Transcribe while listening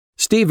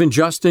Steve and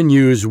Justin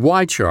use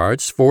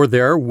YCharts for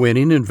their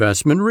winning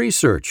investment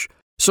research.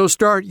 So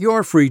start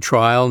your free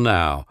trial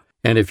now.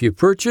 And if you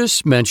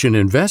purchase, mention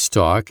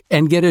InvestTalk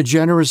and get a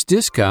generous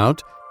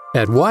discount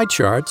at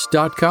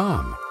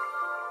YCharts.com.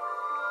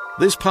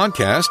 This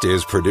podcast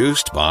is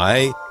produced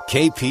by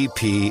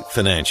KPP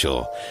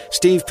Financial.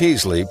 Steve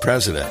Peasley,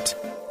 President.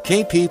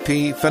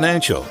 KPP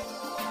Financial.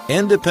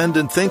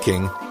 Independent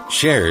thinking,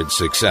 shared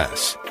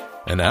success.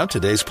 And now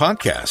today's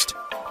podcast.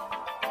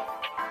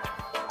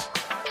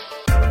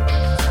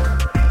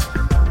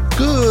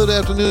 Good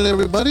afternoon,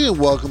 everybody, and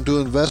welcome to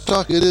Invest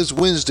Talk. It is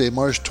Wednesday,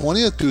 March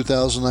 20th,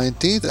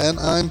 2019, and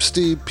I'm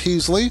Steve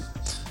Peasley.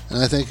 And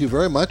I thank you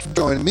very much for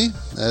joining me,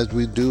 as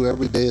we do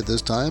every day at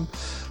this time,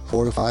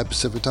 4 to 5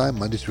 Pacific time,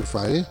 Monday through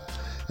Friday.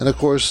 And of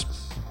course,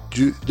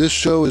 this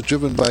show is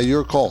driven by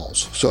your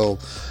calls. So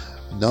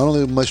not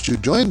only must you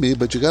join me,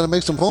 but you got to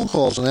make some phone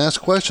calls and ask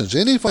questions.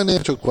 Any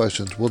financial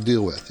questions we'll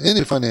deal with.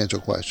 Any financial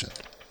question.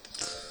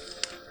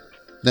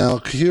 Now,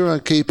 here on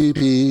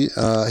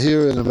KPP,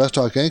 here in Invest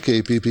Talk and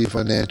KPP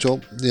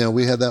Financial,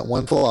 we have that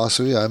one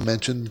philosophy I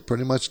mentioned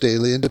pretty much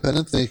daily: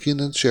 independent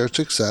thinking and shared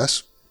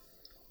success.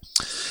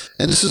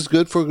 And this is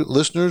good for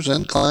listeners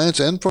and clients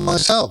and for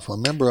myself.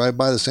 Remember, I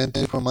buy the same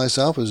thing for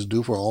myself as I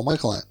do for all my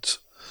clients.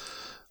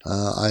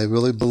 I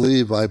really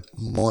believe I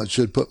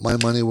should put my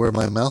money where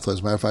my mouth is. As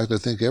a matter of fact, I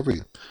think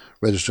every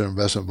registered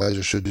investment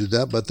advisor should do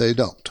that, but they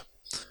don't.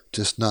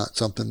 Just not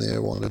something they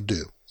want to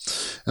do.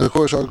 And of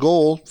course, our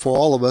goal for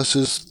all of us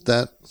is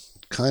that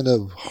kind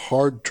of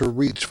hard to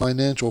reach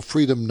financial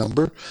freedom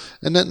number.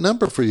 And that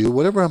number for you,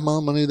 whatever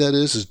amount of money that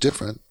is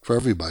different for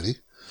everybody.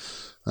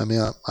 I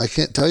mean, I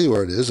can't tell you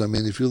where it is. I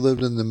mean, if you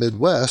lived in the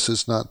Midwest,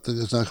 it's not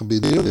going to be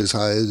nearly as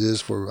high as it is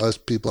for us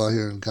people out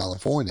here in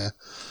California,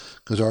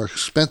 because our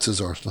expenses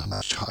are so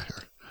much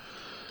higher.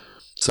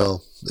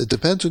 So it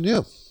depends on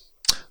you.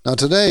 Now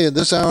today, in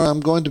this hour, I'm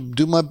going to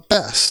do my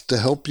best to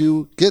help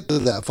you get to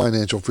that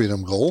financial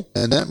freedom goal,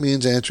 and that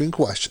means answering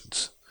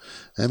questions.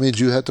 That means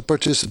you have to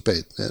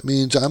participate. That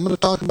means I'm going to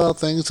talk about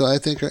things that I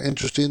think are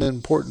interesting and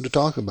important to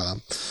talk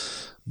about.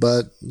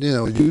 But,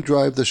 you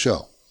drive the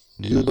show.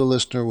 You, the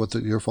listener, with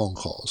your phone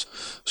calls.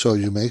 So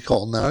you may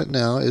call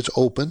now. It's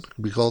open.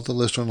 We call it the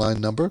listener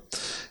line number.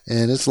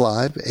 And it's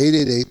live,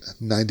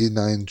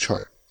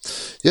 888-99-CHART.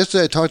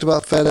 Yesterday I talked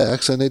about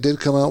FedEx, and they did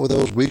come out with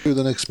those weaker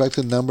than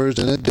expected numbers,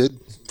 and it did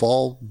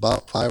fall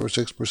about 5 or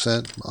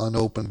 6% on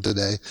open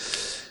today.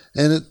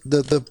 And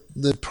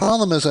the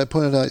problem, as I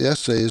pointed out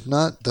yesterday, is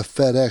not the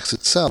FedEx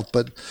itself,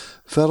 but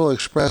Federal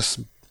Express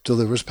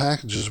delivers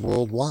packages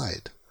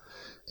worldwide.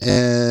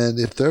 And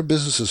if their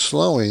business is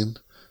slowing,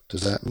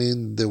 does that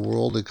mean the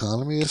world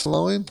economy is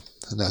slowing?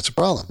 And that's a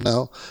problem.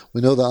 Now,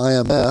 we know the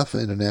IMF,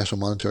 International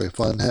Monetary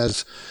Fund,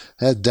 has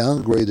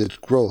downgraded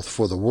growth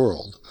for the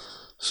world.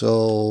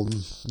 So,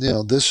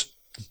 this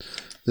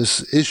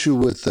issue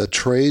with the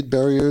trade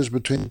barriers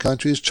between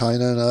countries,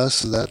 China and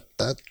us, that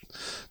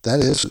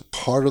is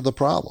part of the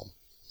problem.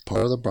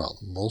 Part of the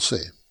problem. We'll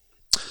see.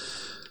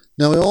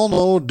 Now, we all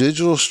know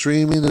digital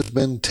streaming has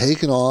been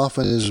taken off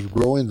and is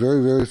growing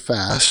very, very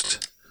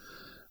fast.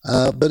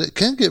 But it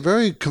can get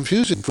very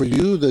confusing for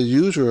you, the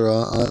user,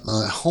 at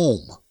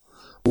home.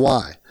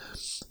 Why?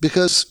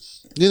 Because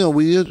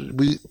everybody's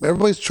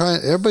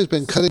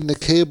been cutting the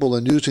cable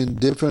and using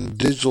different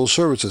digital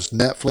services.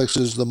 Netflix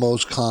is the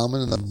most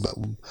common and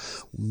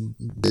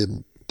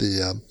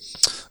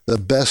the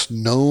best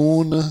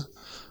known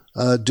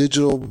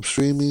digital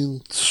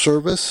streaming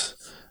service.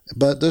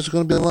 But there's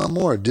going to be a lot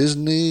more.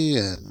 Disney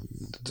and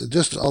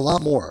just a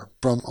lot more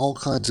from all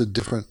kinds of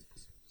different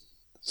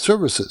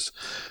services.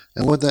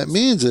 And what that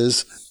means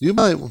is you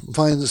might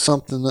find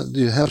something that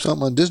you have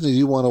something on Disney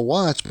you want to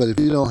watch, but if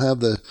you don't have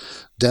the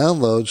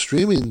download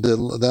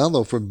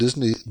from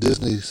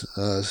Disney's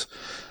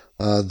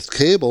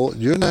cable,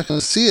 you're not going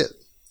to see it.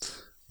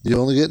 You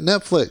only get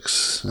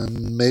Netflix,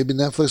 and maybe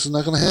Netflix is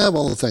not going to have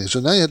all the things.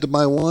 So now you have to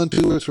buy 1,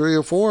 2, or 3,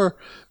 or 4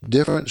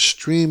 different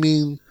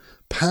streaming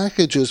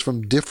packages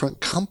from different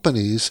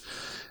companies,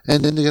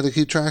 and then you got to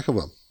keep track of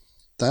them.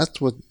 That's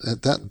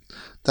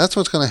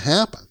what's going to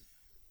happen.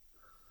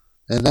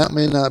 And that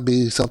may not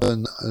be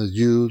something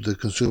you, the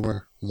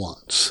consumer,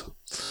 wants.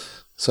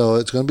 So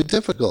it's going to be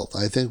difficult.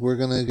 I think we're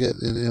going to get,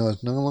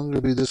 it's no longer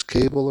going to be this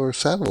cable or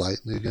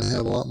satellite. You're going to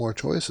have a lot more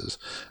choices.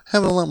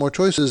 Having a lot more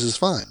choices is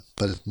fine,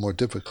 but it's more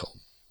difficult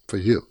for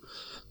you,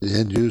 the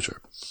end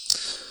user.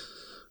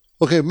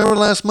 Okay, remember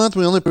last month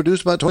we only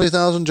produced about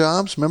 20,000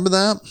 jobs? Remember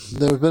that?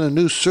 There's been a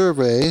new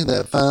survey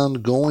that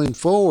found going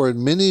forward,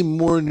 many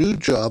more new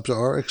jobs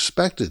are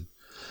expected.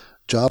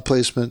 Job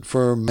placement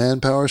firm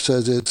Manpower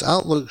says its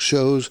outlook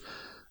shows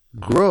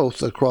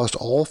growth across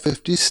all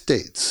 50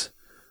 states.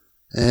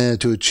 And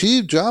to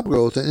achieve job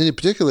growth in any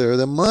particular area,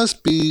 there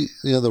must be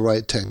the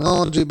right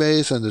technology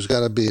base, and there's got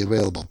to be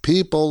available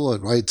people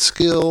and right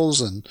skills,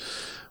 and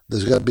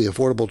there's got to be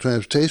affordable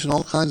transportation,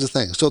 all kinds of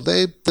things. So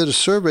they did a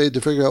survey to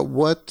figure out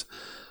what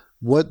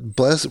are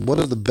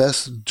the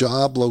best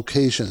job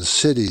locations,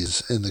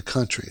 cities in the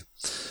country.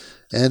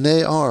 And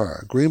they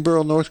are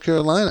Greenboro, North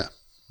Carolina,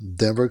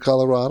 Denver,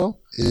 Colorado,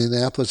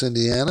 Indianapolis,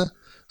 Indiana,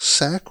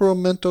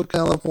 Sacramento,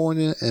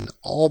 California, and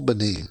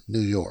Albany, New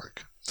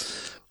York.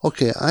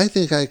 Okay, I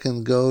think I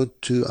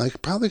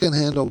probably can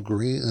handle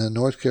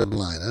North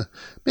Carolina,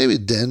 maybe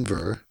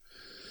Denver.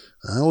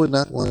 I would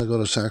not want to go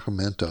to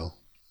Sacramento.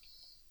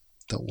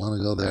 Don't want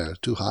to go there. It's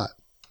too hot.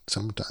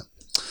 Summertime.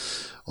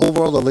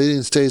 Overall, the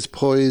leading states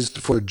poised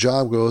for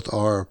job growth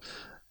are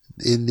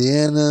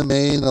Indiana,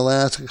 Maine,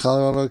 Alaska,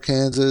 Colorado,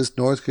 Kansas,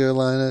 North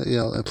Carolina,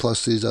 and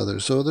plus these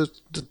others. So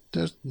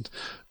there's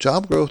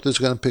job growth is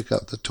going to pick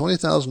up. The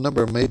 20,000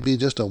 number may be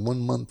just a 1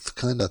 month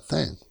kind of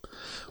thing.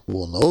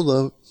 We'll know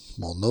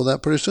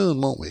that pretty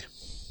soon, won't we?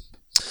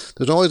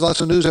 There's always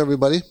lots of news,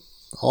 everybody.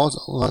 Always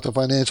lots of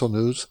financial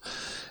news,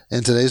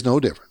 and today's no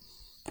different.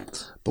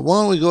 But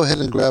why don't we go ahead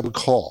and grab a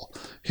call?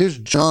 Here's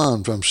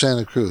John from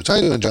Santa Cruz. How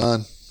you doing,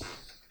 John?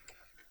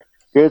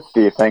 Good,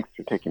 Steve. Thanks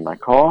for taking my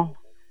call.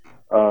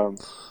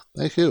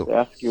 Thank you. To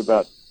ask you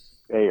about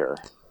Bayer.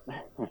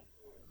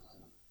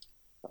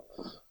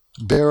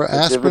 Bayer,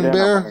 Aspen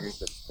Bayer?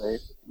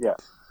 Yeah.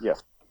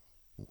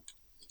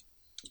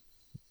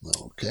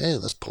 Okay,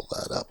 let's pull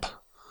that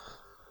up.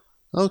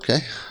 Okay,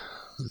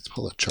 let's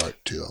pull a chart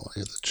too. I want to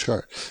get the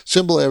chart.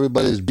 Symbol,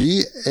 everybody, is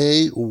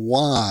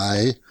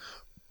BAYRY.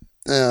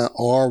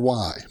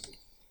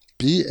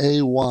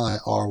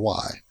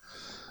 BAYRY.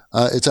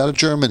 It's out of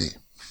Germany.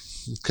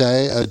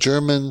 Okay, a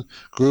German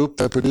group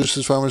that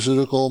produces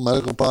pharmaceutical,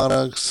 medical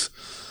products,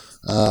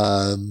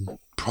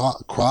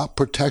 crop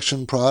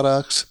protection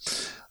products.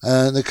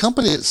 And the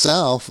company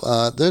itself,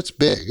 that's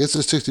big. It's a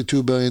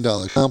 $62 billion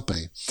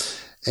company.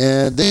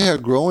 And they are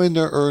growing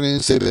their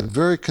earnings. They've been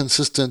very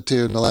consistent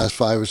here in the last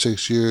 5 or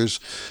 6 years.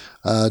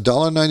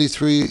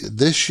 $1.93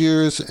 this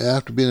year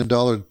after being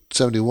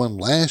 $1.71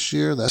 last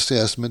year. That's the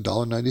estimate,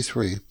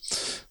 $1.93.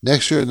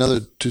 Next year,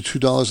 another to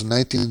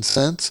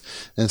 $2.19,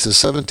 and it's a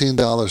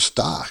 $17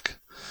 stock.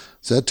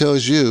 So that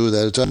tells you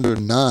that it's under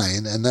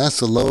 9, and that's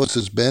the lowest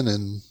it's been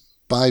in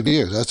 5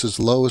 years. That's its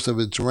lowest of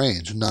its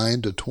range.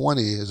 9 to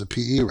 20 is a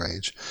PE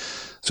range.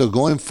 So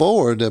going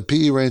forward, the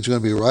PE range is going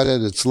to be right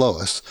at its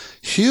lowest.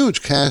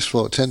 Huge cash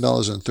flow at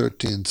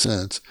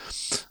 $10.13.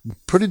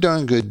 Pretty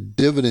darn good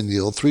dividend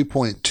yield,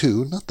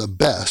 3.2. Not the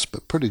best,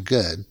 but pretty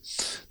good.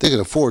 They could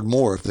afford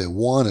more if they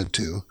wanted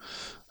to,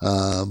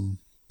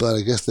 but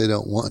I guess they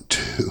don't want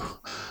to.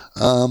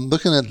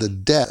 Looking at the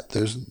debt,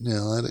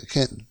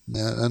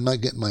 I'm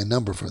not getting my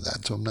number for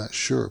that, so I'm not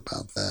sure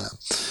about that.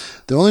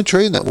 They're only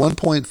trading at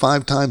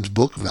 1.5 times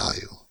book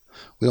value.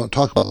 We don't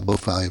talk about book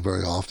value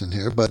very often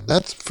here, but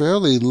that's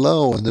fairly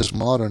low in this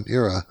modern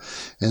era,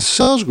 and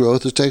sales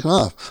growth is taking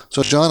off.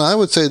 So, John, I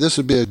would say this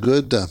would be a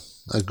good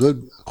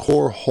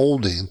core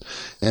holding,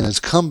 and it's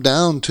come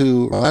down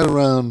to right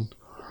around.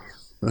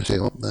 Let's see,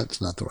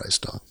 that's not the right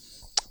stock.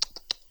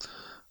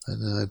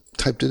 And I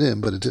typed it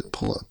in, but it didn't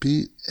pull up.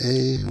 BAYRY.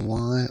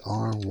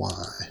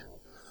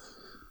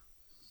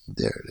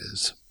 There it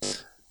is.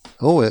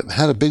 Oh, it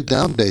had a big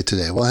down day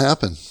today. What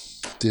happened?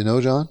 Do you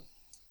know, John?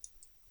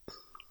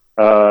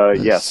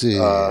 Yes. See.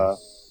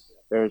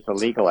 There's a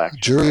legal action.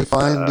 Jury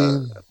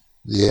finding.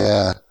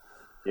 Yeah,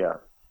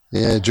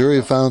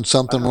 jury found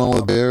something wrong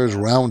with Bayer's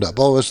Roundup.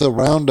 Oh, it's the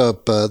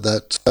Roundup,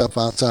 that stuff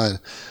outside.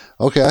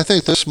 Okay, I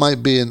think this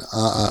might be an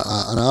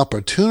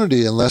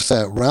opportunity unless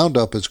that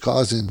Roundup is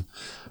causing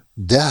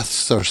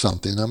deaths or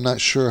something. I'm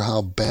not sure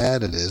how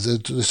bad it is.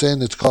 They're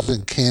saying it's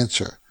causing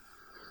cancer.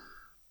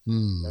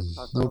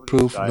 No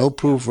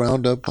proof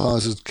Roundup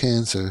causes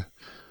cancer.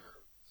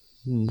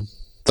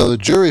 So the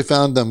jury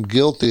found them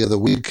guilty of the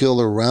weed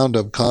killer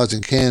Roundup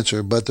causing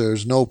cancer, but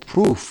there's no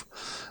proof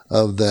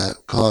of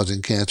that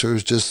causing cancer.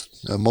 It's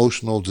just an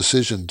emotional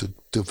decision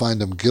to find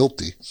them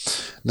guilty.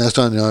 And that's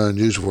not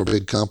unusual for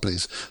big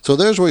companies. So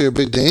there's where your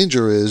big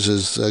danger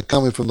is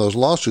coming from those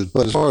lawsuits.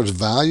 But as far as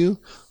value,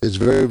 it's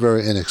very,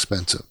 very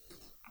inexpensive.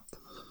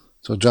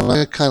 So, John,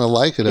 I kind of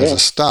like it as a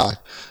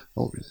stock.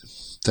 Oh,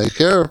 take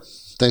care.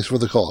 Thanks for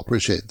the call.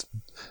 Appreciate it.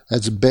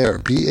 That's Bayer,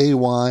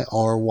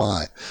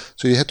 BAYRY.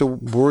 So you have to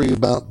worry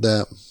about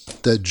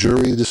that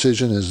jury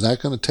decision. Is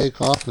that going to take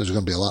off? There's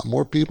going to be a lot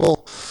more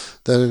people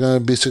that are going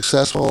to be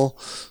successful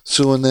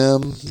suing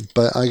them.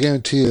 But I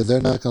guarantee you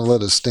they're not going to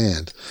let it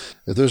stand.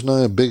 If there's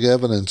no big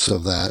evidence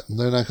of that,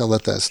 they're not going to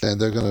let that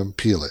stand. They're going to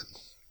appeal it.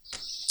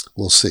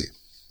 We'll see.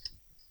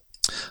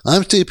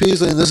 I'm Steve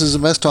Peasley, and this is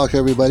Invest Talk,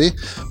 everybody.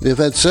 We've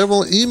had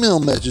several email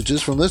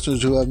messages from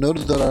listeners who have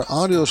noted that our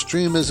audio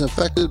stream is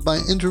affected by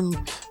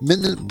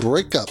intermittent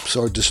breakups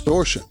or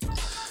distortion.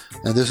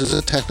 And this is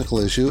a technical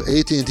issue.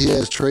 AT&T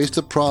has traced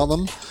the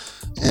problem,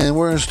 and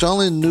we're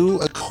installing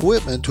new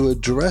equipment to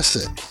address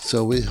it.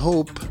 So we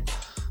hope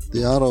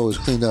the audio is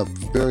cleaned up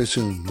very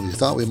soon. We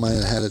thought we might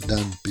have had it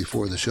done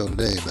before the show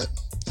today, but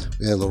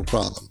we had a little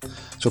problem.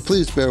 So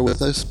please bear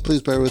with us.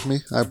 Please bear with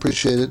me. I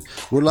appreciate it.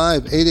 We're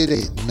live,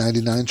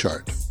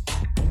 888-99-CHART.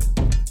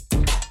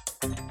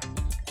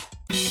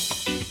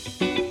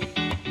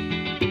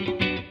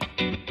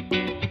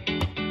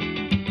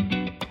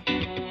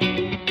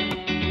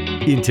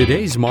 In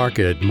today's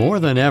market,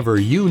 more than ever,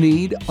 you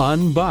need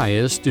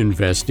unbiased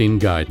investing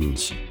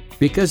guidance.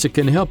 because it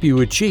can help you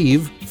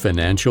achieve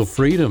financial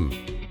freedom.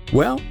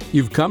 Well,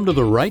 you've come to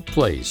the right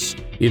place,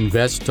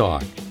 Invest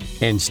Talk.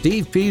 And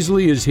Steve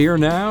Peasley is here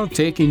now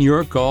taking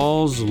your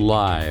calls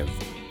live.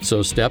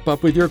 So step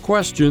up with your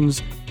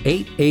questions,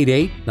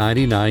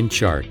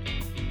 888-99-CHART.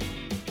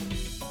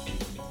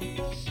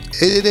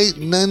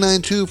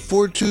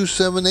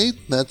 888-992-4278.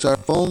 That's our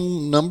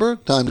phone number.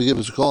 Time to give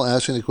us a call.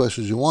 Ask any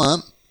questions you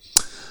want.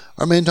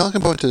 Our main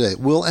talking point today.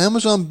 Will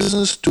Amazon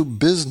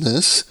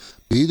business-to-business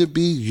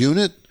B2B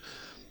unit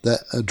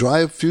that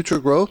drive future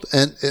growth?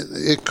 And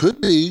it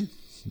could be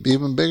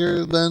even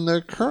bigger than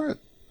their current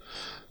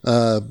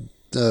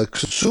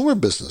consumer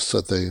business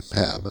that they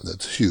have, and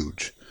that's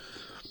huge.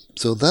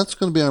 So that's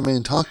going to be our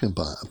main talking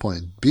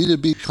point.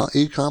 B2B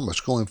e-commerce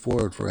going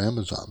forward for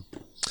Amazon.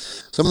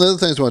 Some of the other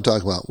things we want to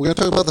talk about. We're going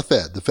to talk about the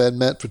Fed. The Fed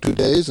met for 2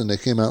 days, and they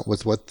came out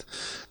with what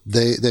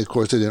they of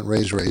course, they didn't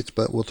raise rates,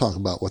 but we'll talk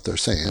about what they're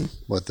saying,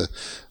 what the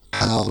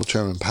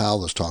Chairman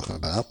Powell is talking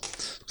about.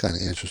 Kind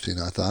of interesting,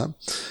 I thought.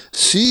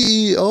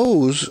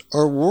 CEOs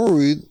are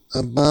worried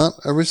about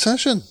a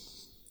recession.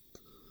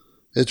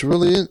 It's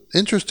really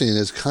interesting.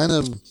 It's kind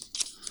of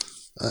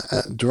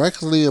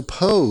diametrically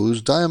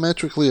opposed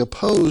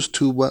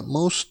to what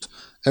most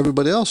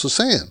everybody else is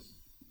saying.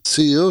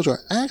 CEOs are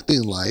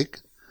acting like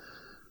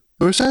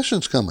the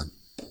recession's coming.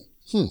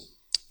 We'll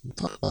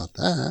talk about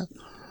that.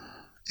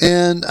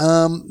 And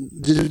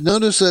did you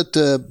notice that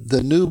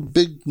the new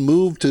big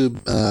move to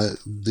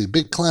the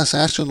big class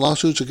action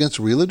lawsuits against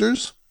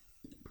realtors?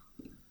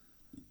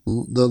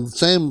 The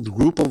same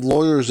group of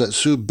lawyers that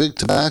sued Big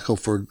Tobacco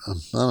for,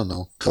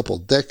 a couple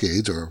of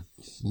decades or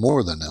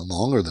more than that,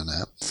 longer than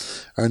that,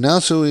 are now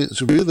suing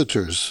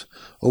realtors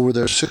over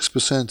their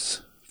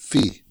 6%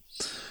 fee.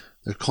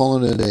 They're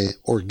calling it a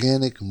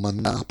organic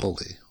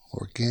monopoly.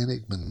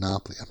 Organic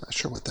monopoly. I'm not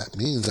sure what that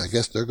means. I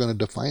guess they're going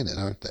to define it,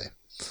 aren't they?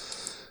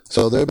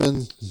 So they've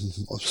been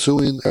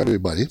suing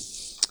everybody.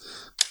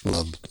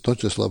 Don't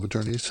just love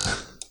attorneys.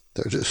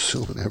 They're just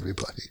suing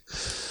everybody.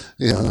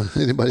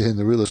 Anybody in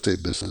the real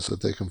estate business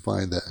that they can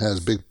find that has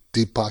big,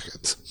 deep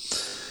pockets.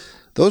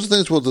 Those are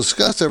things we'll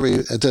discuss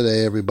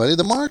today, everybody.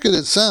 The market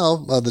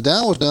itself, the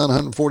Dow was down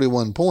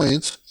 141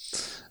 points,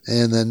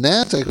 and the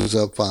Nasdaq was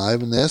up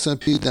 5, and the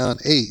S&P down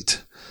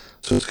 8.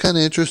 So it's kind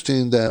of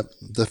interesting that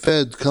the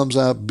Fed comes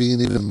out being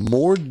even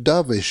more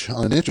dovish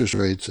on interest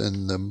rates,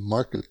 and the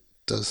market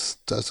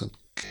doesn't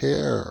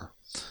care.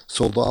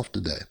 Sold off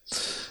today.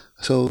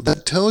 So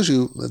that tells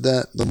you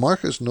that the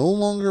market's no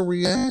longer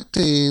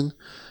reacting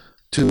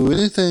to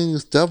anything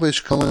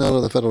dovish coming out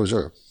of the Federal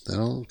Reserve. They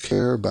don't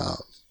care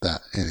about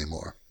that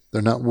anymore.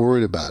 They're not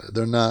worried about it.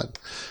 They're not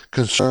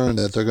concerned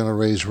that they're going to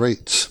raise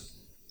rates.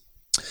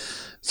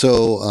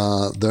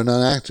 So they're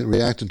not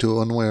reacting to it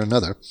one way or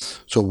another.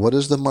 So what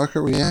is the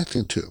market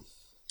reacting to?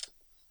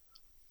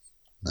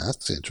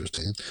 That's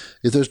interesting.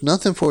 If there's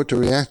nothing for it to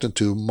react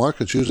to,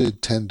 markets usually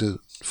tend to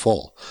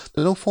fall.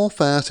 They don't fall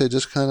fast. They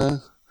just kind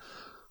of,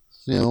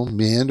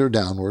 meander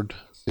downward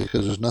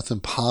because there's nothing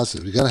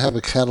positive. You got to have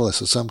a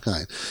catalyst of some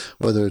kind,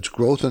 whether it's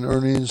growth in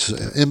earnings,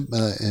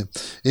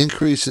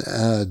 increase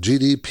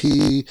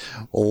GDP,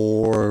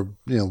 or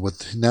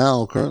with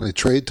now currently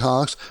trade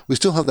talks. We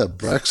still have that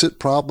Brexit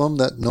problem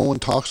that no one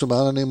talks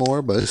about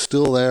anymore, but it's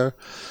still there.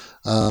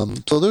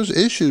 So there's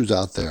issues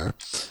out there,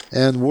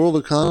 and world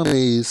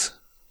economies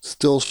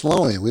still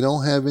slowing. We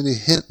don't have any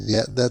hint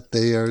yet that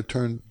they are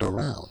turned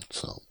around.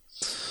 So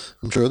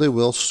I'm sure they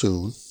will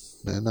soon.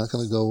 They're not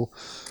going to go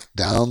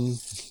down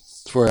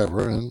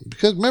forever. And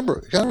because you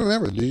got to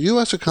remember, the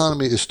U.S.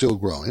 economy is still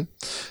growing.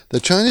 The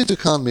Chinese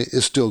economy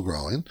is still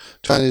growing.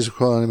 Chinese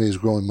economy is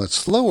growing much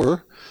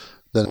slower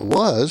than it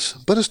was,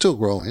 but it's still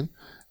growing.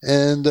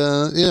 And,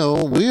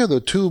 we are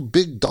the two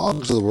big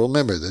dogs of the world.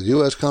 Remember, the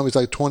U.S. economy is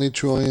like 20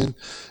 trillion,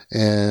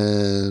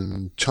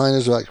 and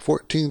China's like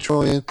 14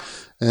 trillion,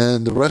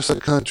 and the rest of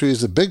the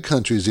countries, the big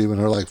countries even,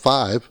 are like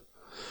 5.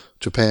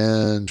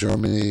 Japan,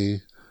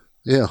 Germany,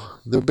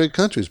 they're big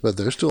countries, but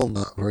they're still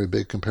not very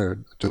big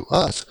compared to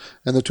us.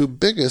 And the two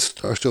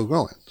biggest are still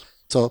growing.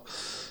 So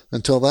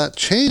until that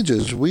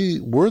changes,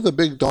 we're the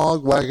big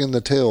dog wagging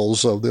the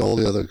tails of all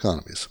the other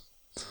economies.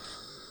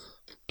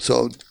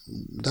 So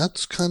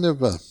that's kind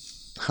of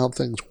how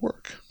things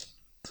work.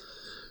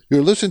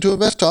 You're listening to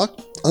Invest Talk.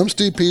 I'm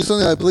Steve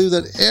Peasley. I believe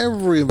that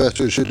every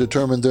investor should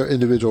determine their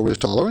individual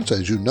risk tolerance,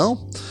 as you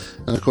know.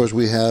 And of course,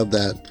 we have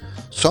that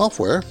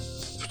software.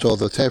 So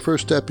the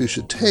first step you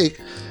should take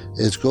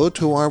is go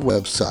to our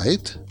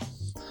website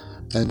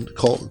and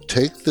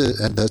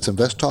that's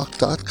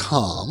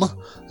investtalk.com,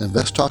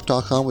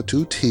 investtalk.com with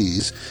 2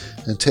 T's,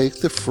 and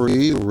take the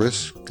free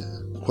risk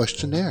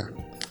questionnaire.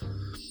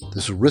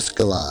 This is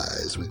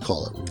Riskalyze, we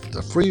call it,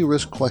 the free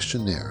risk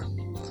questionnaire.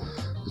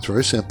 It's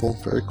very simple,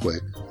 very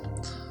quick.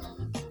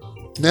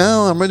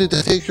 Now I'm ready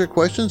to take your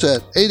questions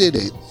at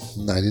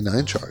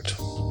 888-99-CHART.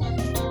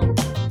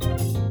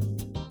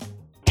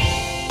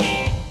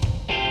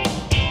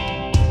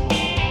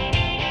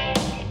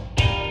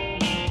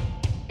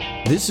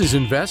 This is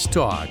Invest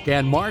Talk,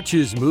 and March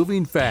is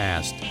moving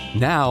fast.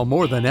 Now,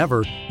 more than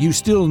ever, you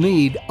still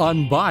need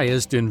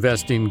unbiased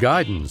investing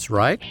guidance,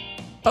 right?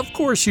 Of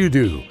course you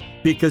do,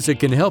 because it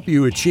can help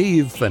you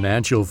achieve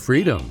financial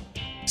freedom.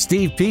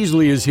 Steve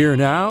Peasley is here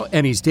now,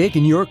 and he's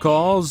taking your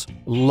calls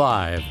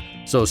live.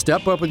 So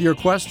step up with your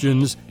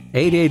questions,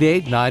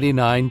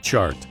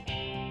 888-99-CHART.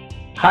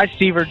 Hi,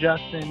 Steve or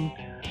Justin.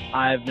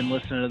 I've been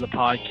listening to the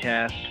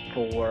podcast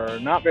for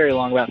not very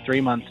long, about 3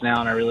 months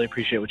now, and I really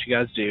appreciate what you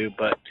guys do.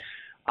 But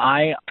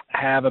I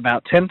have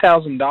about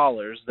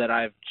 $10,000 that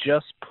I've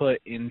just put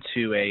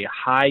into a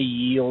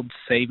high-yield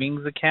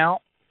savings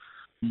account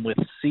with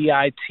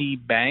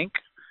CIT Bank.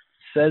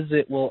 Says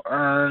it will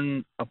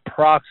earn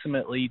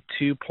approximately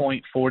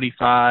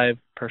 2.45%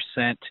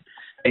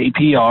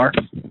 APR,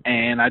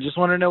 and I just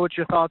want to know what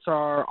your thoughts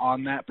are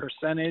on that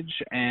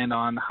percentage and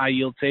on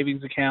high-yield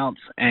savings accounts,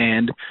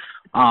 and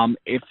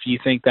if you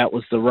think that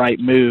was the right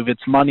move.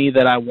 It's money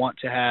that I want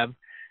to have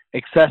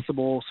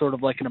accessible, sort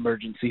of like an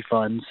emergency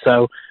fund.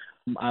 So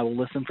I will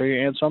listen for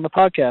your answer on the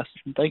podcast.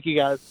 Thank you,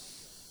 guys.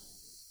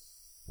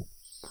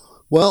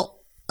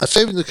 Well, a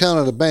savings account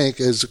at a bank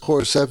is, of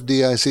course,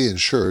 FDIC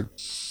insured,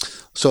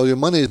 so your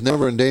money is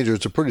never in danger.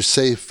 It's a pretty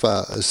safe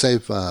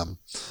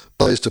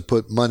place to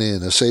put money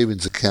in a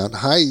savings account.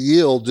 High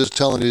yield, just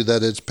telling you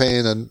that it's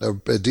paying a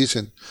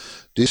decent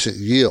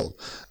yield.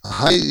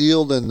 High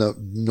yield in the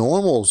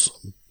normals,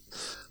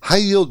 high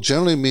yield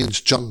generally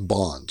means junk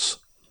bonds,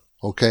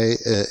 okay,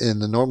 in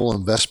the normal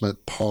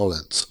investment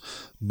parlance.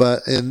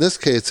 But in this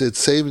case, it's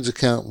savings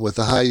account with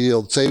a high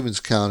yield savings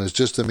account is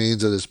just a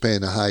means that it's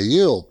paying a high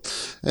yield,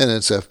 and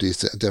it's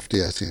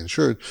FDIC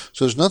insured.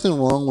 So there's nothing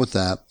wrong with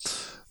that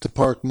to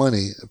park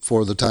money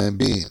for the time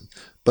being.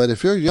 But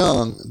if you're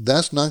young,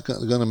 that's not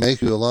going to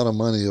make you a lot of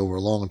money over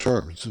long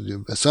term. So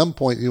at some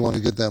point, you want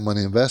to get that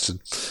money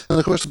invested. And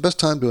of course, the best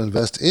time to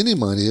invest any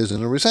money is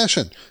in a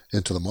recession,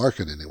 into the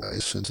market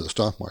anyways, into the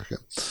stock market.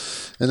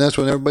 And that's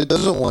when everybody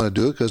doesn't want to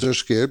do it because they're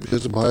scared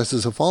because the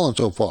prices have fallen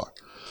so far.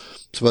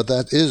 So, but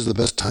that is the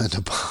best time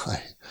to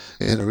buy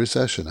in a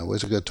recession. I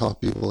always got to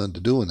talk people into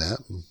doing that.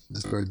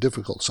 It's very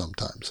difficult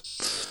sometimes.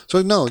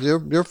 So no,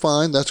 you're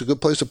fine. That's a good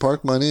place to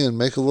park money and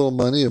make a little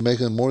money. You're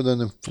making more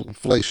than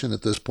inflation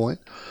at this point.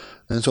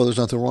 And so there's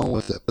nothing wrong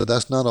with it. But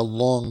that's not a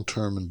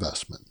long-term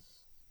investment.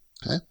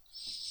 Okay?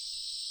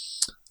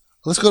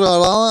 Let's go to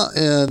Alala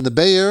in the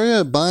Bay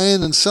Area,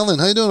 buying and selling.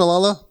 How you doing,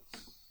 Alala?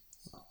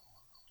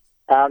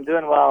 I'm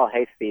doing well.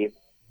 Hey, Steve.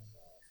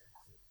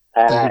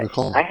 Thank you for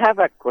calling. I have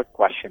a quick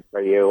question for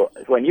you.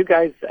 When you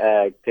guys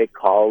take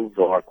calls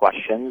or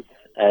questions,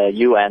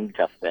 you and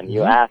Justin,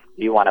 you ask,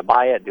 do you want to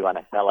buy it? Do you want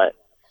to sell it?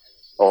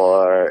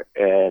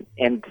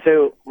 And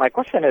so my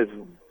question is,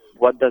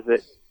 what does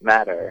it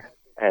matter?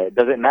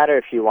 Does it matter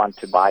if you want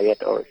to buy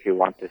it or if you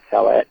want to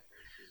sell it?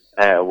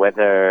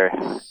 Whether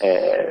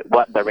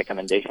what the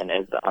recommendation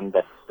is on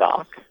the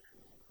stock?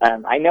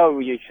 I know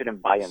you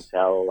shouldn't buy and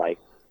sell, like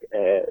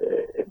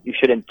you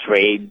shouldn't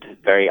trade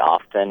very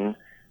often.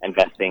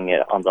 Investing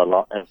it on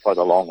for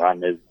the long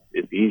run is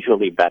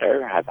usually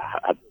better, have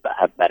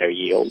better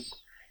yield,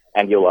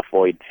 and you'll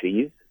avoid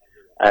fees.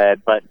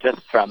 But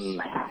just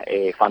from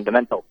a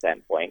fundamental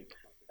standpoint,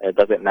 it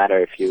doesn't matter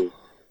if you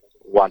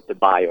want to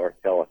buy or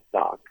sell a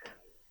stock.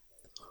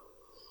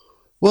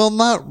 Well,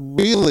 not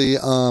really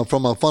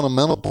from a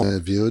fundamental point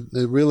of view.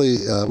 It really,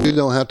 we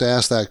don't have to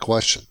ask that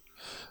question.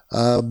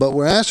 But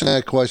we're asking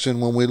that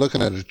question when we're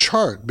looking at a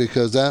chart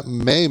because that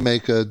may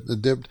make a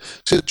difference.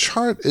 See, a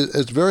chart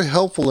is very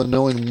helpful in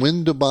knowing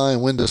when to buy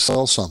and when to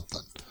sell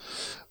something,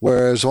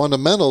 whereas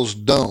fundamentals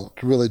don't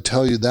really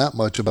tell you that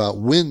much about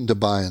when to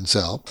buy and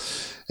sell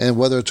and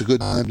whether it's a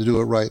good time to do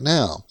it right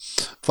now.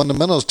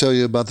 Fundamentals tell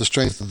you about the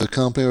strength of the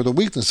company or the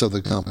weakness of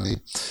the company,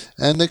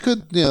 and they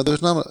could, there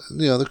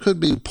could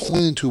be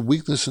pointing to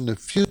weakness in the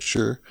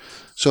future.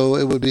 So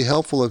it would be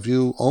helpful if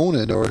you own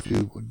it, or if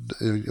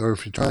you're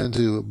trying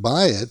to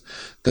buy it,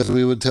 because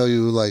we would tell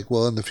you like,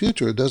 well, in the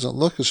future it doesn't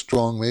look as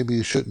strong. Maybe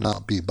you should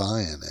not be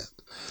buying it.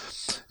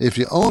 If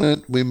you own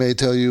it, we may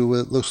tell you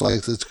it looks like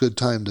it's a good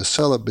time to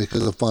sell it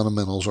because the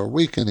fundamentals are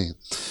weakening.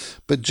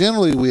 But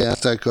generally, we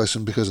ask that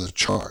question because of the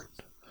chart.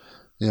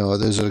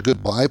 Is it a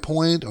good buy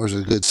point or is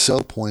it a good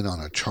sell point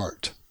on a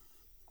chart?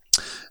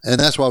 And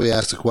that's why we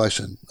ask the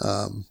question.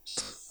 And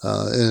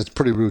it's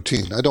pretty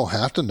routine. I don't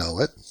have to know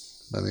it.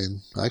 I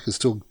mean, I could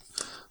still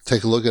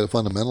take a look at it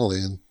fundamentally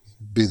and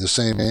be the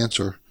same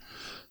answer.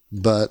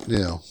 But,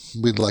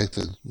 we'd like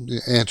to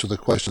answer the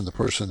question the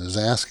person is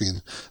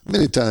asking.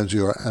 Many times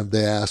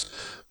they ask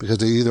because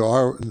they either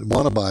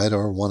want to buy it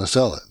or want to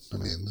sell it. I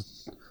mean,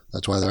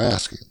 that's why they're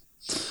asking.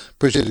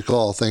 Appreciate the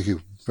call. Thank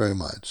you very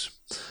much.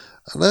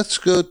 Let's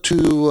go to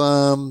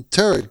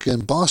Tarek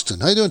in Boston.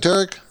 How you doing,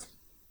 Tarek?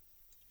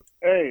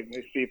 Hey,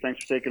 Steve.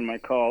 Thanks for taking my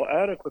call. I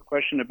had a quick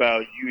question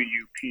about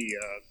UUP,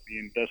 the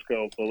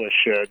Invesco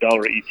Bullish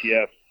Dollar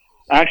ETF.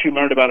 I actually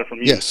learned about it from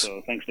you, yes.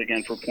 So thanks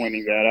again for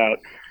pointing that out.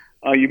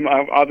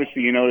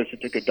 Obviously, you noticed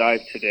it took a dive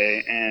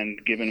today,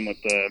 and given what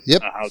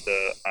how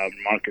the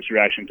market's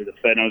reaction to the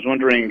Fed, and I was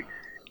wondering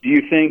Do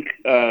you think,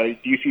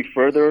 do you see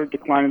further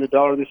decline in the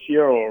dollar this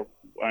year, or,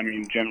 I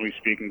mean, generally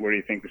speaking, where do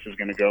you think this is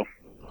going to go?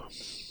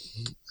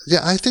 Yeah,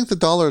 I think the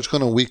dollar is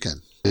going to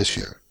weaken this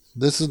year.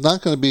 This is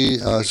not going to be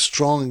a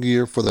strong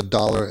year for the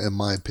dollar, in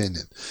my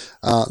opinion.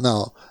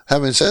 Now,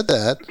 having said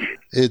that,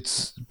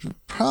 it's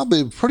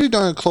probably pretty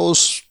darn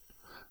close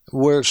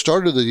where it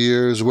started the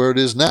year is where it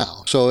is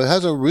now. So it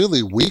hasn't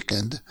really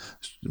weakened.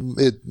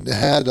 It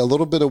had a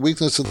little bit of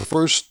weakness in the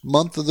first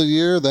month of the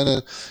year.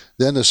 Then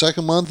the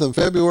second month in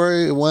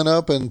February, it went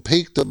up and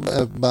peaked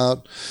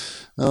about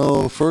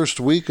first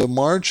week of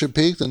March. It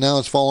peaked, and now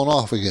it's fallen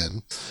off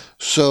again.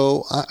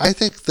 So I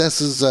think this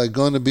is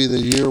going to be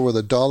the year where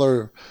the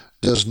dollar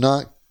does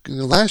not.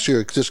 Last year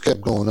it just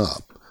kept going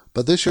up,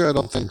 but this year I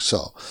don't think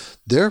so.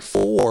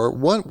 Therefore,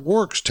 what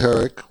works,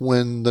 Tarek,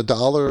 when the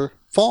dollar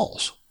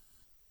falls?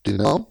 Do you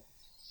know?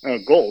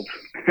 Gold,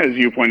 as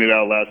you pointed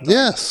out last time.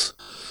 Yes.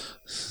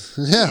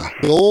 Yeah,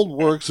 gold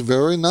works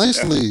very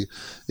nicely.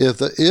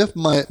 But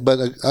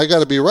I got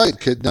to be right,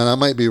 kid. Now I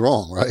might be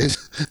wrong, right?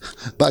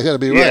 But I got to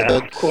be right. Yeah,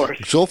 but of course.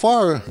 So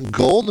far,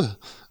 gold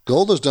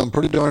has done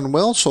pretty darn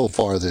well so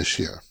far this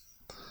year.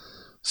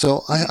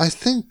 So I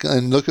think,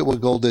 and look at what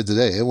gold did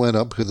today. It went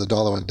up because the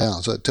dollar went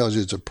down. So it tells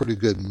you it's a pretty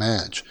good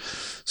match.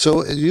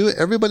 So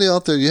everybody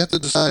out there, you have to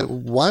decide,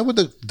 why would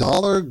the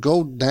dollar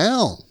go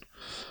down?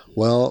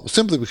 Well,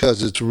 simply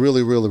because it's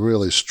really, really,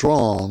 really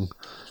strong,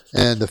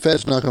 and the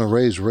Fed's not going to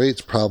raise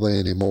rates probably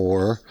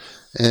anymore,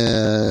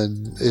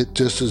 and it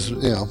just is,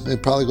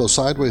 it probably goes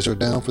sideways or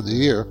down for the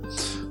year.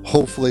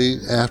 Hopefully,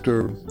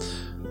 after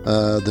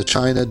the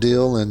China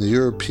deal and the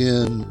Europe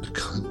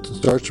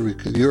starts to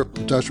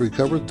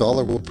recover, the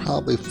dollar will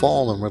probably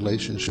fall in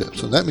relationship.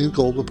 So that means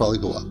gold will probably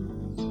go up.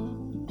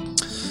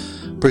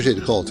 Appreciate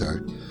the call,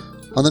 Terry.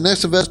 On the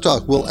next Invest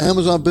Talk, will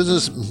Amazon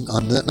business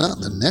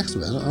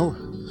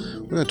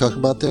we're going to talk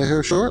about that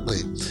here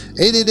shortly.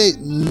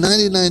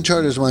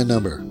 888-99-CHART is my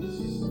number.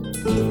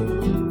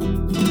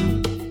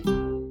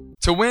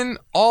 To win,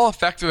 all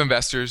effective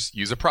investors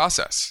use a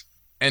process.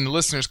 And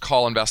listeners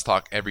call Invest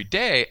Talk every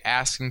day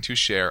asking to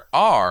share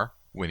our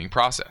winning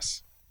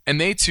process.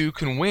 And they too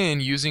can win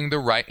using the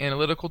right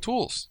analytical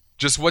tools.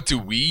 Just what do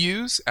we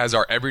use as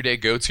our everyday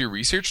go-to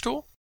research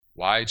tool?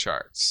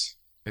 YCharts.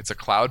 It's a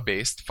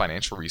cloud-based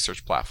financial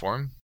research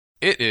platform.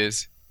 It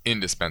is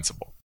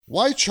indispensable.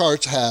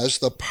 YCharts has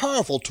the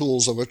powerful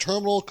tools of a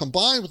terminal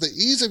combined with the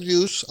ease of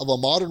use of a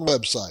modern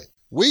website.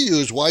 We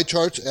use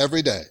YCharts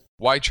every day.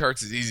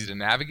 YCharts is easy to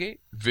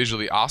navigate,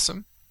 visually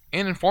awesome,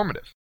 and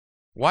informative.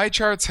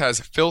 YCharts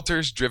has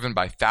filters driven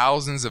by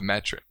thousands of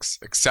metrics,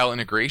 Excel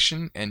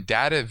integration, and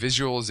data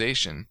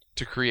visualization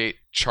to create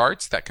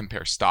charts that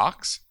compare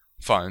stocks,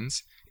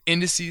 funds,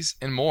 indices,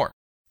 and more.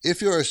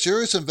 If you're a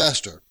serious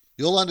investor,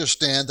 you'll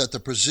understand that the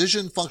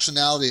precision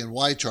functionality in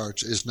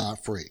YCharts is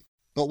not free.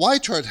 But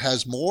YChart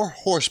has more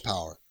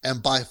horsepower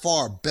and by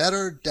far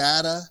better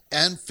data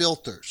and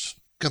filters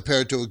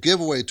compared to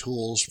giveaway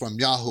tools from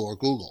Yahoo or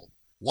Google.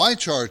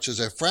 YCharts is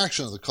a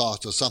fraction of the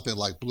cost of something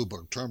like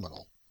Bloomberg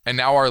Terminal. And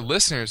now our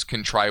listeners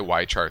can try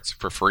YCharts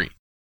for free.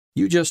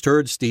 You just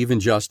heard Steve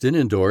and Justin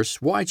endorse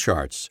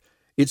YCharts.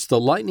 It's the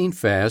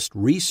lightning-fast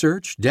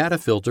research, data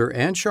filter,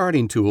 and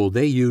charting tool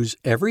they use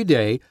every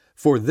day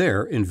for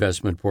their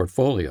investment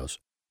portfolios.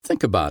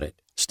 Think about it.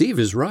 Steve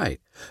is right.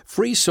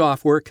 Free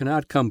software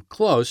cannot come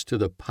close to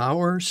the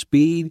power,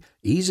 speed,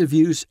 ease of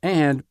use,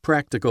 and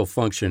practical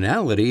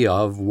functionality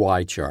of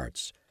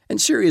YCharts. And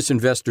serious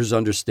investors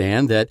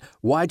understand that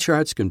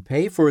YCharts can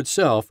pay for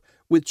itself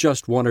with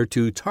just one or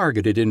two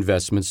targeted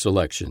investment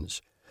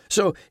selections.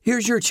 So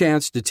here's your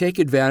chance to take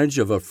advantage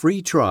of a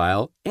free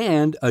trial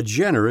and a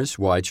generous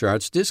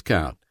YCharts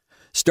discount.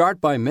 Start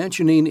by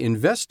mentioning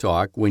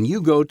InvestTalk when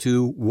you go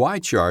to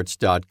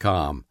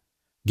YCharts.com.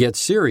 Get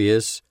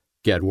serious.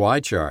 Get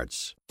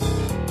YCharts.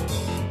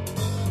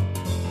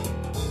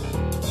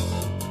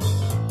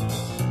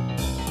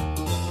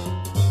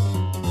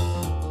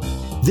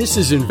 This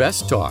is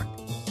Invest Talk,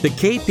 the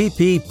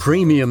KPP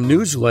Premium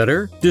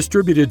newsletter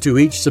distributed to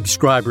each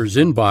subscriber's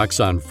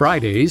inbox on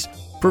Fridays,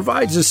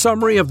 provides a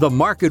summary of the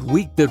market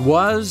week that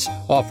was,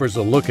 offers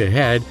a look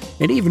ahead,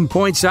 and even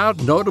points out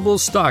notable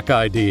stock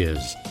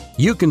ideas.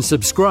 You can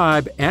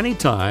subscribe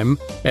anytime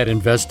at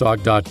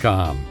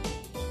investtalk.com.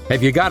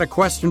 Have you got a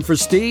question for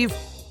Steve?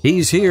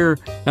 He's here,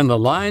 and the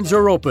lines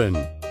are open.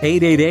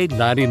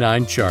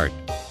 888-99-CHART.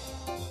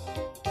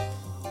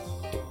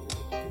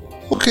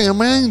 Okay, our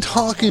main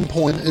talking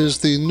point is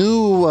the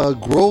new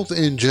growth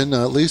engine,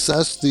 at least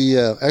that's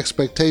the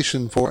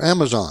expectation for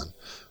Amazon,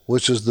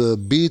 which is the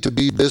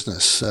B2B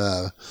business.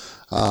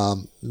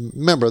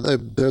 Remember,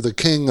 they're the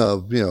king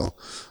of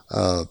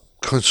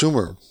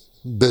consumer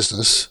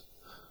business,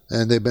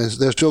 and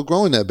they're still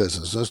growing that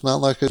business. It's not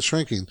like it's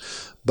shrinking.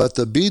 But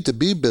the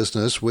B2B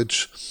business,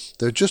 which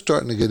they're just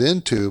starting to get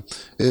into,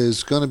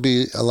 is going to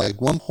be like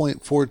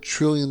 $1.4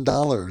 trillion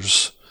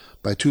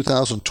by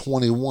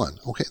 2021.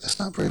 Okay, that's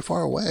not very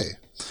far away.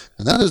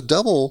 And that is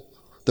double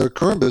their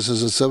current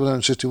business at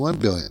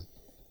 $761 billion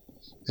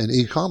in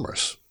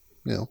e-commerce,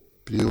 you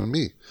and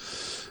me.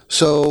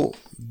 So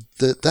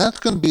that's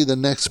going to be the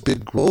next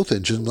big growth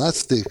engine.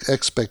 That's the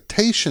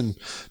expectation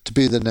to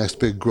be the next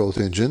big growth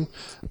engine.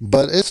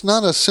 But it's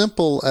not as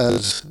simple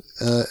as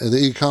the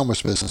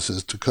e-commerce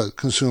businesses to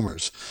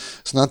consumers.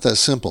 It's not that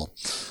simple.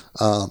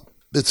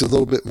 It's a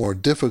little bit more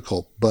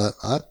difficult, but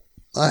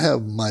I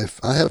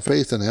have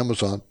faith in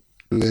Amazon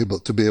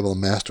to be able to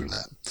master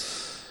that.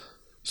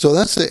 So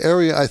that's the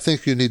area I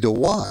think you need to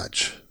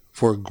watch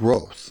for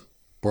growth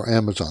for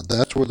Amazon.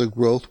 That's where the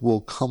growth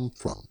will come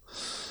from.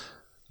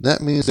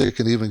 That means they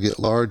can even get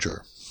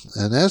larger.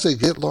 And as they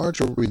get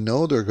larger, we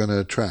know they're going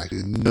to attract.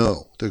 You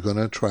know they're going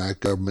to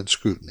attract government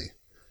scrutiny.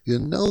 You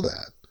know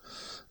that.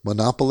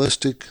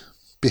 Monopolistic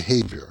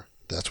behavior.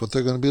 That's what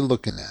they're going to be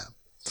looking at.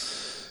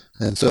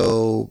 And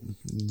so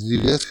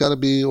you just got to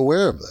be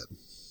aware of it.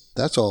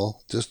 That's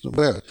all. Just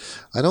aware.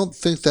 I don't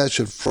think that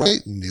should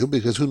frighten you,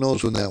 because who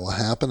knows when that will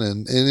happen.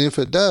 And if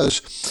it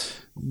does,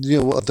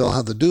 what they'll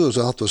have to do is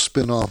they'll have to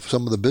spin off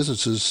some of the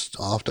businesses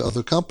off to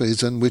other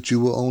companies in which you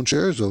will own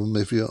shares of them.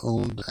 If you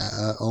owned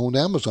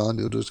Amazon,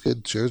 you'll just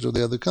get shares of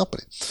the other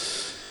company.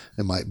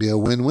 It might be a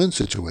win-win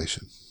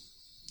situation.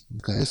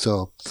 Okay,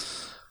 so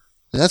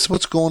that's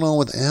what's going on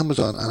with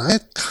Amazon. And I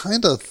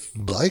kind of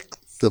like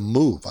the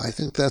move. I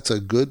think that's a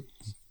good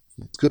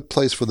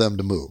place for them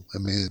to move. I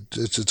mean,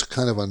 it's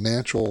kind of a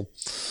natural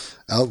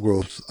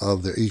outgrowth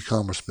of their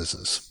e-commerce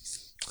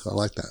business. So I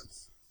like that.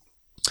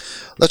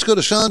 Let's go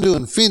to Shandu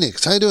in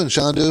Phoenix. How you doing,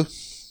 Shandu?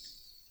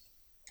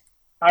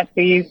 Hi,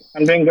 Steve.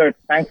 I'm doing good.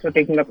 Thanks for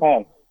taking the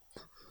call.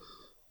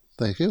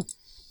 Thank you.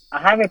 I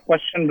have a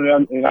question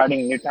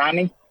regarding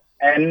Nutanix,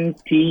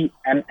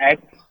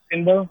 NTNX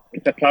symbol.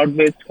 It's a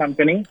cloud-based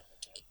company.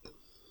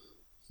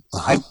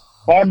 I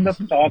bought the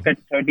stock at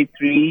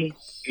 33.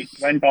 It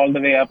went all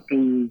the way up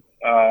to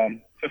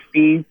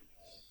 50s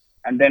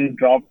and then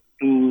dropped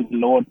to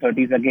lower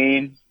 30s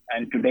again.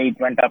 And today it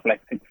went up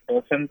like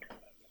 6%.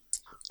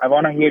 I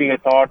want to hear your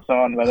thoughts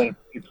on whether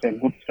it's a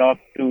good stock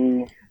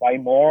to buy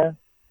more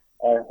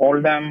or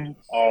hold them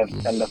or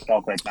sell the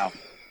stock right now.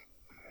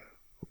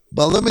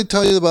 Well, let me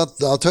tell you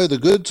I'll tell you the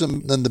goods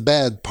and the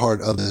bad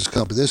part of this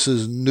company. This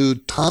is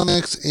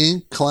Nutanix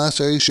Inc.,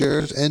 Class A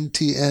shares.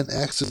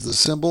 NTNX is the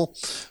symbol.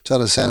 It's out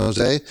of San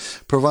Jose.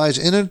 Provides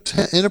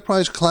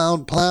enterprise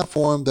cloud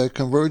platform that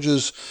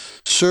converges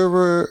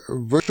server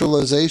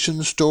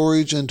virtualization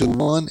storage into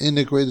one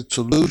integrated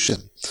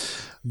solution.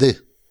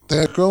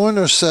 They're growing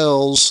their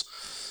sales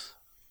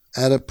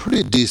at a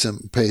pretty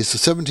decent pace,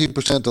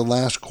 17% the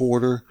last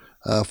quarter,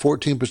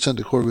 14%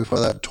 the quarter before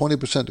that,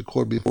 20% the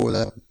quarter before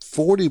that,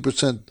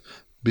 40%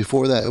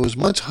 before that. It was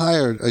much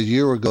higher a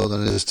year ago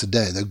than it is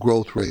today, the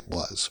growth rate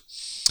was.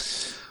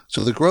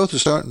 So the growth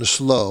is starting to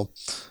slow.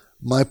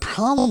 My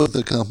problem with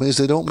the company is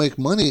they don't make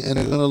money, and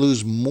they're going to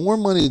lose more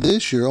money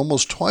this year,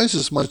 almost twice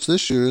as much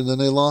this year than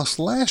they lost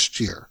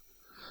last year.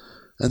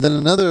 And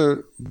then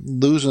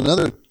lose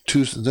another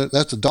two.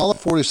 That's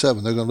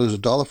 $1.47. They're going to lose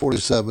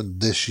 $1.47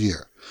 this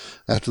year,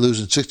 after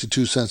losing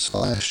 62 cents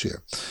last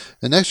year.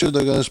 And next year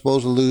they're going to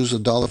supposed to lose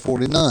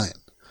 $1.49.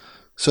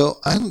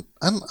 So I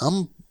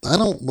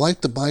don't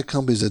like to buy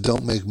companies that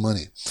don't make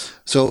money.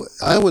 So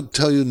I would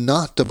tell you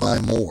not to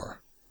buy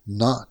more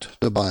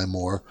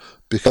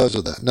because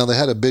of that. Now they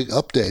had a big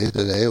up day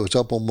today. It was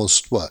up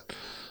almost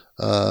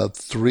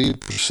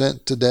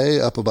 3%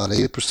 today, up about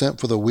 8%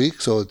 for the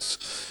week. So it's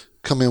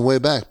coming way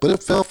back, but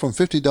it fell from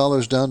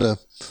 $50 down to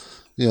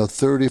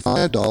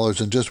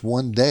 $35 in just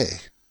one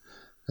day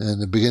in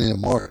the beginning of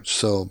March.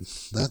 So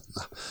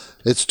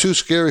it's too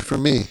scary for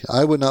me.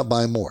 I would not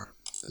buy more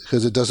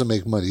because it doesn't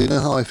make money. You know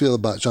how I feel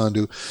about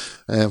Shandu,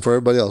 and for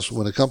everybody else,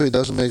 when a company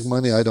doesn't make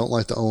money, I don't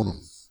like to own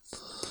them.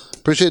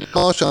 Appreciate the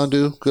call,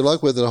 Shandu. Good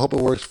luck with it. I hope it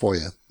works for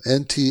you.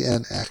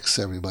 NTNX,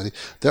 everybody.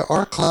 There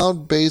are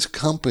cloud-based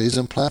companies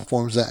and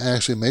platforms that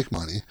actually make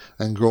money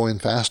and growing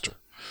faster.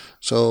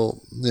 So,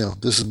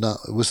 this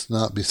would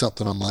not be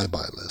something on my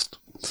buy list.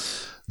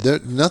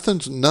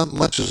 Not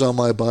much is on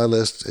my buy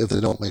list if they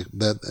don't make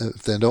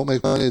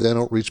money. They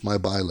don't reach my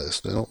buy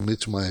list. They don't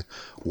reach my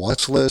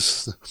watch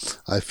list.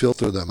 I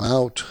filter them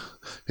out.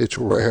 It's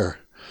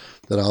rare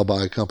that I'll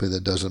buy a company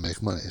that doesn't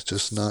make money. It's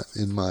just not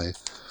in my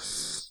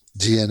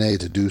DNA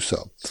to do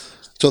so.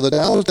 So the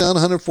Dow is down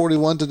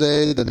 141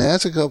 today. The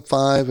Nasdaq up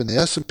 5, and the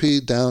S&P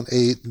down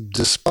 8,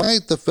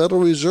 despite the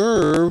Federal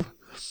Reserve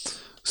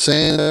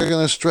saying they're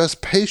going to stress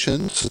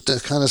patience,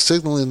 kind of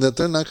signaling that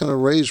they're not going to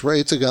raise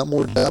rates. They got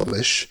more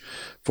dovish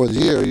for the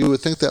year. You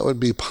would think that would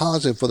be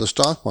positive for the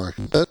stock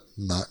market, but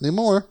not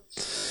anymore.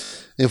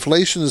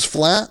 Inflation is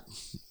flat.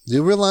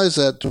 You realize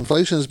that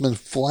inflation has been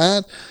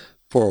flat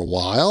for a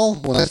while?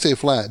 When I say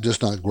flat,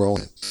 just not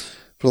growing.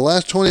 For the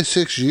last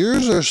 26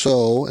 years or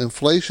so,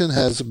 inflation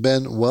has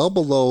been well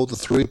below the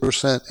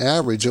 3%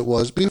 average it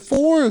was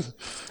before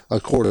a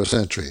quarter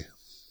century.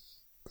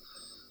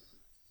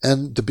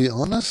 And to be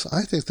honest,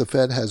 I think the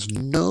Fed has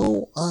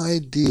no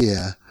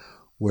idea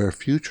where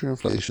future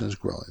inflation is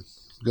going.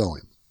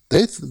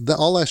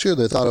 All last year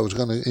they thought it was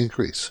going to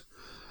increase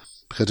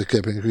because it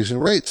kept increasing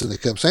rates, and they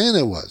kept saying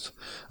it was.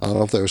 I don't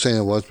know if they were saying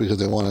it was because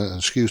they wanted an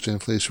excuse to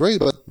increase rate,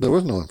 but there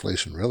was no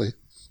inflation really.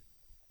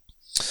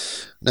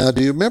 Now,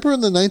 do you remember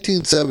in the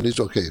 1970s?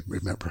 Okay,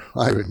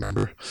 I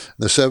remember. In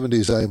the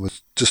 70s, I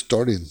was just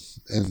starting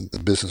in the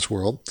business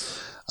world.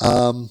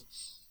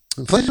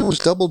 Inflation was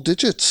double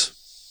digits.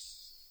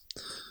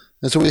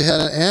 And so we had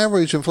an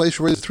average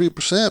inflation rate of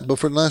 3%, but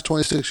for the last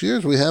 26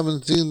 years, we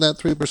haven't seen that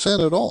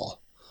 3% at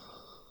all.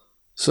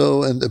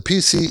 So, and the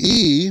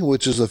PCE,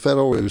 which is the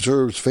Federal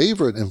Reserve's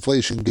favorite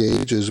inflation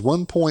gauge, is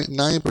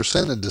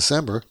 1.9% in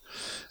December,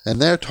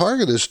 and their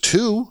target is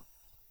 2%.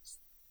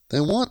 They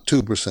want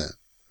 2%.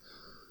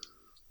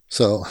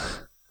 So,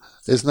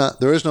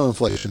 there is no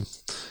inflation.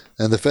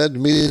 And the Fed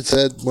meeting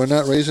said, we're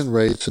not raising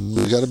rates, and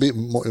we got to be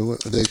more.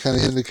 They kind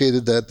of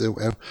indicated that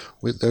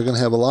they're going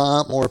to have a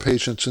lot more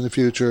patience in the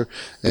future,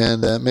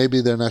 and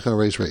maybe they're not going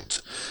to raise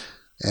rates.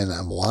 And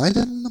why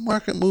didn't the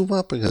market move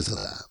up because of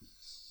that?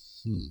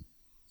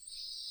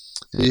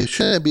 You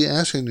shouldn't be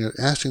asking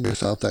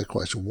yourself that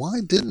question. Why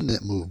didn't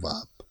it move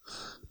up?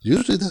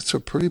 Usually that's a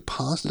pretty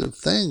positive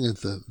thing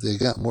if they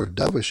got more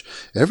dovish.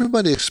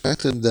 Everybody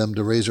expected them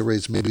to raise their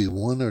rates maybe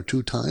 1 or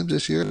 2 times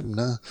this year.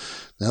 Now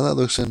that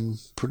looks in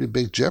pretty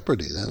big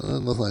jeopardy. That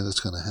doesn't look like that's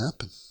going to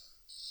happen.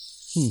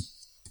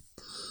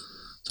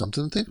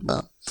 Something to think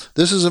about.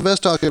 This is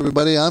Invest Talk,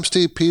 everybody. I'm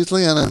Steve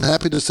Peasley, and I'm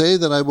happy to say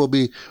that I will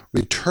be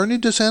returning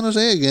to San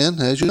Jose again.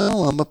 As you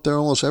know, I'm up there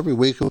almost every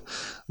week.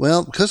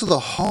 Well, because of the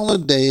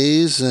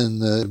holidays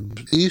and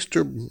the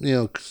Easter,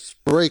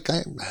 break,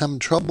 I'm having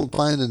trouble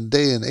finding a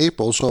day in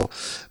April. So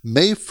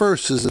May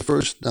 1st is the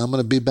first I'm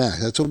going to be back.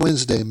 That's a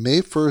Wednesday,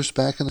 May 1st,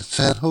 back in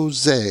San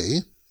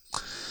Jose.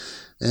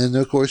 And,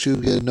 of course, you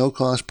get a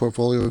no-cost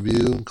portfolio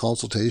review and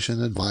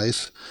consultation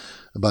advice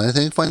about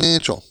anything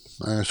financial.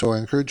 So I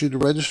encourage you to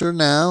register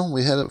now.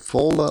 We had it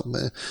full up.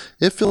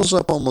 It fills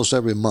up almost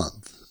every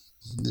month.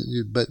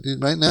 But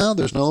right now,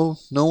 there's no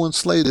one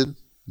slated.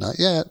 Not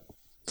yet.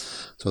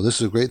 So this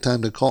is a great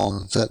time to call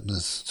and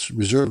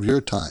reserve your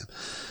time.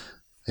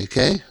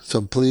 Okay?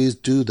 So please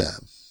do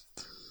that.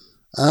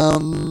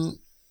 I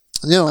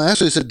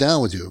actually sit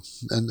down with you,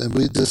 and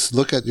we just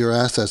look at your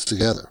assets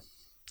together.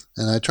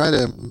 And I try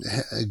to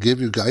give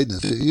you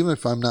guidance. Even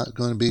if I'm not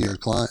going to be your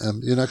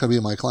client, you're not going to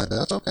be my client.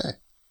 That's okay.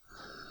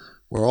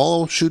 We're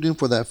all shooting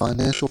for that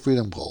financial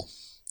freedom goal.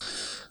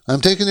 I'm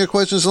taking your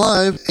questions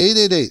live,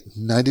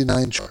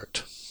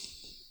 888-99-CHART.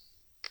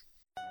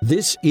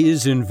 This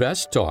is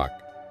Invest Talk,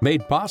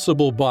 made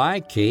possible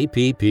by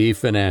KPP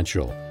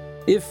Financial.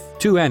 If,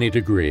 to any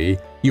degree,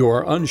 you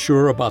are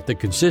unsure about the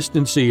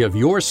consistency of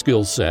your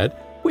skill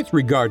set with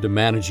regard to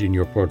managing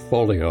your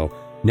portfolio,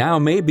 now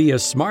may be a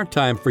smart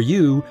time for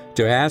you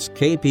to ask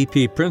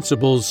KPP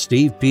principals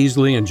Steve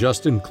Peasley and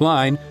Justin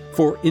Klein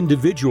for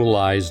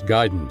individualized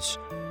guidance.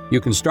 You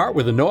can start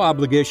with a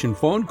no-obligation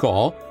phone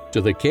call to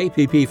the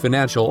KPP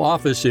Financial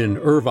office in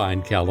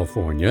Irvine,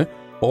 California,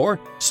 or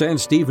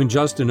send Steve and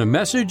Justin a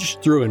message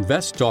through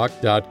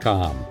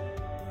investtalk.com.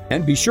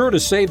 And be sure to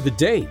save the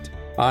date.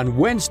 On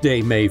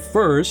Wednesday, May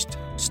 1st,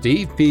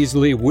 Steve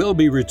Peasley will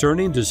be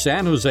returning to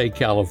San Jose,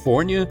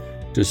 California,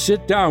 to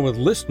sit down with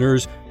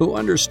listeners who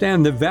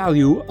understand the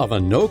value of a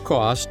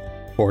no-cost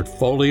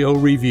portfolio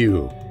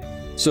review.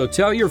 So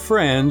tell your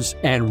friends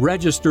and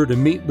register to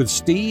meet with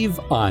Steve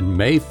on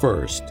May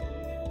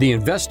 1st. The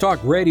Invest Talk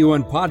radio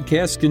and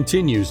podcast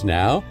continues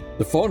now.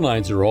 The phone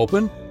lines are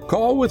open.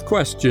 Call with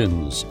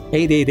questions.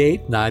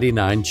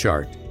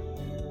 888-99-CHART.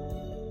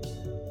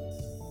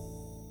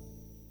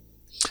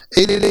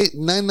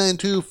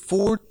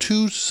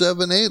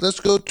 888-992-4278.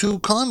 Let's go to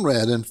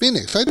Conrad in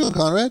Phoenix. How you doing,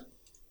 Conrad?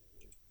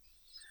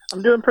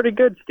 I'm doing pretty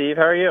good, Steve.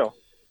 How are you?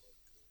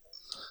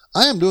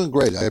 I am doing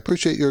great. I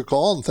appreciate your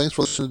call, and thanks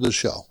for listening to the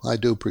show. I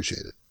do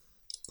appreciate it.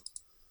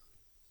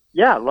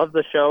 Yeah, I love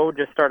the show.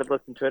 Just started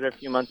listening to it a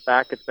few months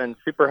back. It's been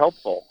super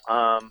helpful.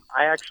 I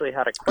actually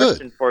had a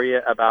question for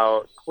you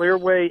about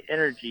Clearway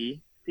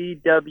Energy,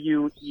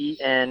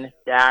 CWEN-A.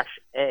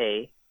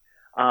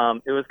 It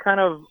was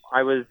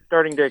I was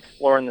starting to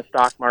explore in the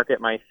stock market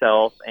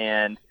myself,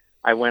 and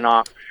I went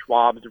off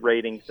Schwab's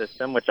rating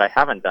system, which I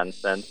haven't done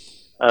since.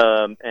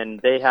 And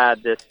they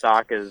had this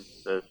stock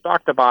as a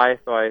stock to buy,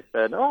 so I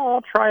said,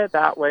 I'll try it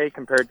that way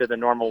compared to the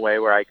normal way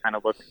where I kind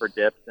of looked for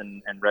dips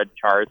and read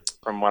charts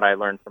from what I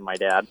learned from my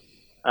dad.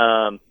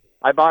 I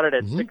bought it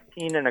at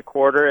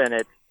 16.25, and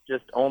it's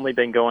just only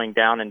been going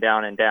down and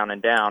down and down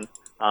and down.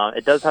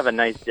 It does have a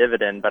nice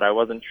dividend, but I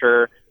wasn't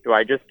sure, do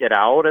I just get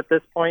out at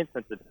this point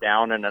since it's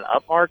down in an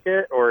up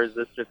market, or is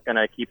this just going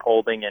to keep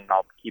holding and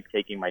I'll keep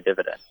taking my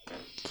dividend?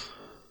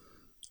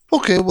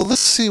 Okay, well,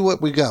 let's see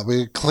what we got.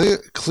 We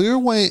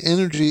Clearway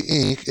Energy,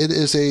 Inc. It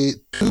is a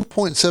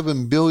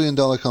 $2.7 billion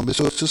company,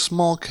 so it's a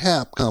small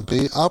cap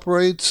company.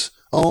 Operates,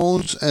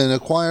 owns, and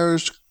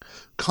acquires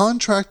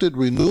contracted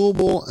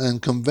renewable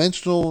and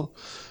conventional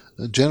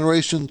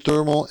generation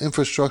thermal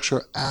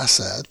infrastructure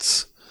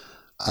assets.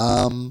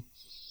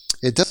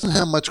 It doesn't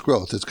have much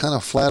growth. It's kind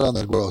of flat on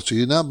the growth, so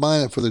you're not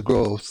buying it for the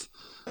growth.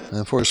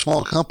 And for a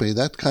small company,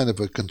 that's kind of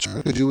a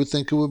concern because you would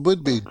think it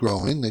would be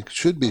growing. They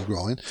should be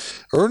growing.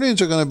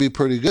 Earnings are going to be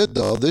pretty good,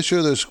 though. This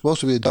year, they're supposed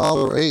to be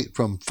 $1.08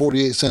 from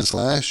 48 cents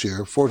last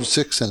year,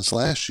 46 cents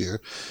last year.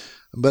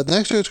 but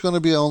next year it's going to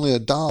be only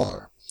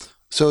 $1.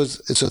 So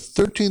it's a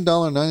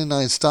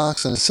 $13.99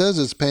 stocks, and it says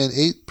it's paying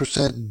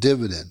 8%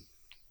 dividend.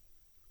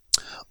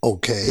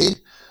 Okay,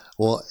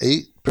 well,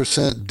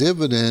 8%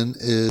 dividend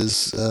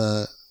is,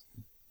 is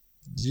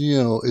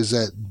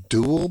that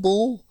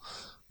doable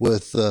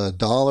with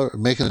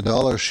making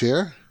 $1 a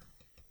share?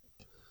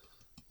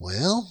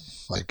 Well,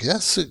 I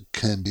guess it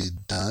can be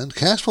done.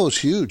 Cash flow is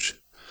huge,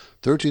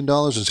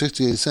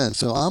 $13.68.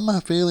 So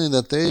I'm feeling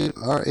that they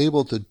are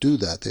able to do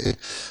that.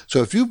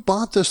 So if you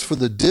bought this for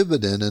the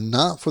dividend and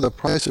not for the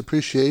price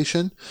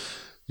appreciation,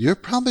 you're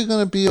probably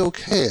going to be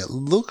okay. It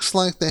looks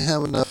like they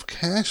have enough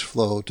cash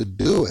flow to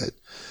do it,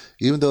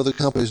 even though the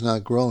company's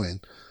not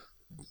growing.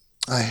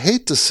 I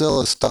hate to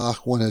sell a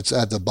stock when it's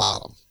at the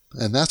bottom,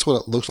 and that's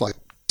what it looks like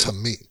to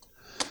me.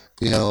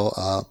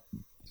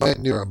 Right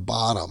near a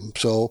bottom.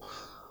 So,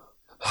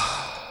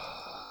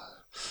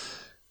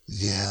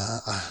 yeah,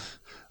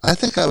 I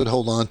think I would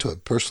hold on to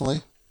it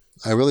personally.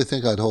 I really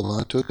think I'd hold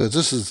on to it because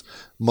this is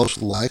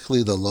most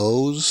likely the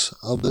lows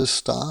of this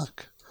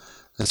stock.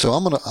 And so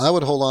I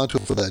would hold on to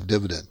it for that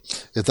dividend.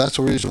 If that's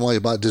the reason why you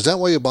bought it. Is that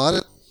why you bought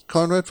it,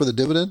 Conrad, for the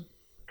dividend?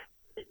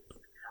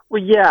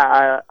 Well,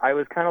 yeah, I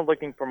was kind of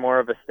looking for more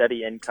of a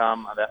steady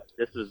income.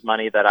 This was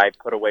money that I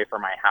put away for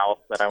my house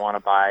that I want to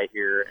buy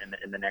here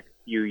in the next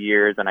few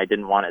years, and I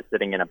didn't want it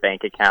sitting in a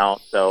bank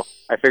account. So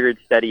I figured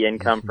steady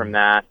income from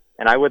that,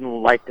 and I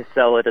wouldn't like to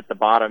sell it at the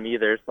bottom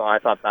either. So I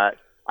thought that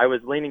I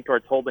was leaning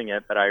towards holding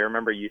it, but I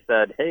remember you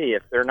said, hey,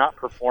 if they're not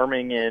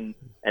performing in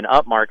an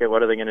up market,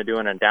 what are they going to do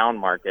in a down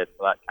market?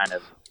 So that kind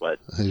of what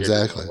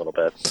exactly a little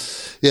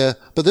bit. Yeah,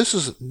 but this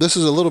is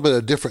a little bit of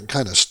a different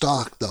kind of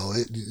stock, though.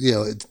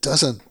 It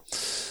doesn't.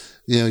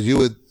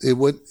 It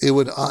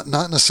would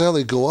not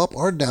necessarily go up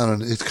or down,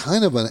 and it's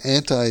kind of an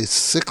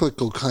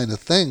anti-cyclical kind of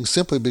thing,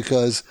 simply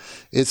because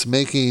it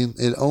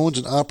owns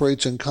and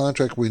operates and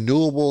contract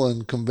renewable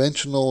and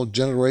conventional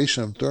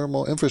generation of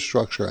thermal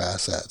infrastructure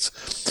assets.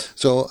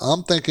 So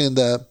I'm thinking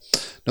that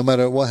no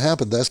matter what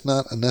happened, that's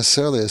not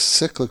necessarily a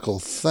cyclical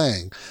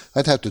thing.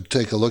 I'd have to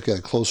take a look at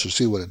it closer,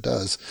 see what it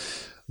does.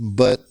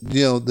 But,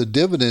 the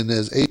dividend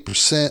is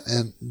 8%,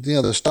 and,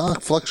 the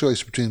stock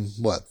fluctuates between,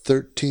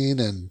 13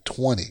 and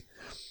 20.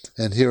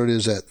 And here it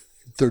is at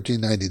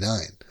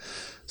 $13.99.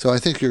 So I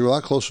think you're a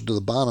lot closer to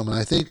the bottom, and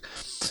I think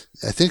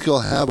you'll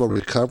have a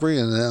recovery,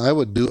 and I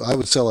would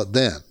sell it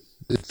then,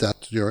 if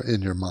that's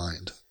in your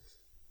mind,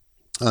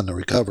 on the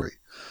recovery.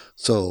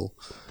 So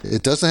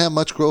it doesn't have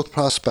much growth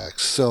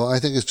prospects. So I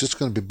think it's just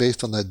going to be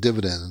based on that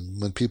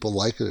dividend, when people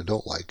like it or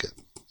don't like it.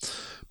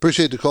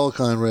 Appreciate the call,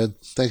 Conrad.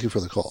 Thank you for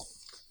the call.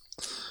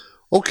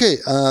 Okay,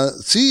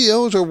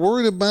 CEOs are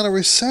worried about a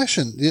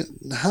recession.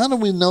 How do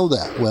we know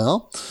that?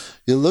 Well,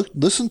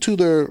 listen to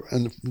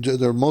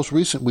their most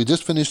recent. We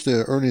just finished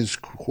their earnings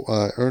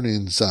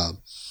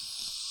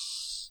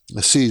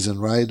season,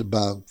 right?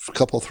 About a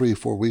couple,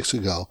 3-4 weeks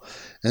ago,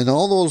 and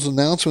all those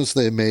announcements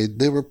they made,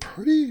 they were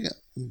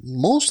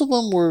most of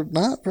them were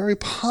not very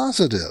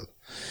positive.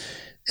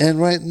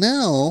 And right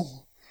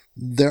now,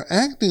 they're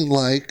acting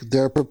like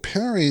they're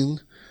preparing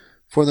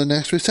for the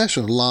next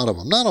recession. A lot of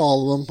them. Not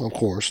all of them, of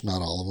course,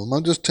 not all of them.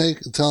 I'm just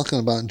talking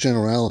about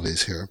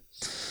generalities here.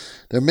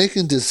 They're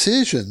making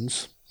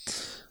decisions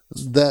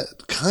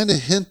that kind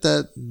of hint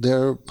that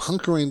they're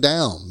hunkering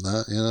down.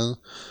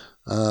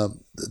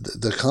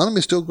 The economy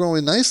is still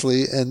growing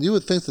nicely, and you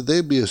would think that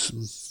they'd be,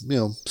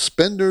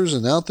 spenders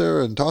and out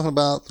there and talking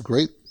about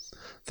great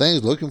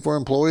things, looking for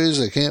employees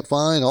they can't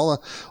find,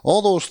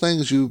 all those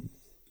things you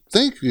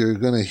think you're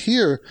going to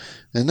hear,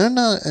 and they're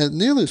not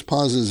nearly as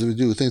positive as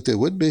you would think they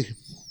would be.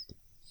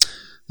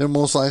 They're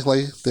most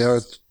likely they are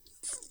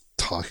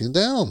talking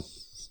down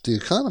the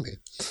economy.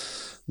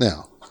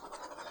 Now,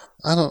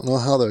 I don't know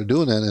how they're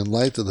doing that in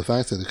light of the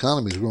fact that the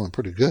economy is growing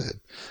pretty good.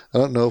 I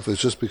don't know if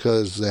it's just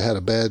because they had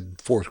a bad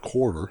fourth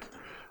quarter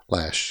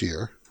last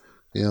year,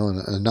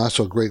 and a not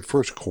so great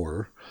first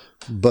quarter,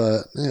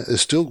 but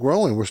it's still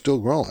growing. We're still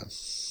growing.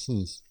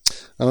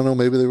 I don't know,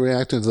 maybe they're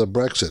reacting to the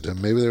Brexit,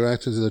 and maybe they're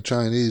reacting to the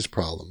Chinese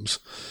problems.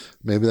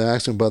 Maybe they're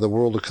acting by the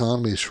world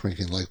economy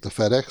shrinking like the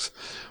FedEx,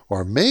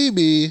 or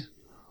maybe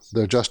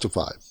they're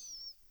justified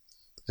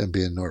in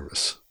being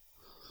nervous.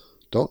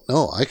 Don't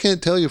know. I can't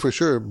tell you for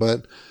sure,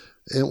 but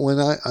when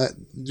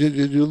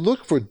you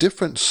look for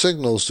different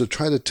signals to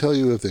try to tell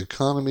you if the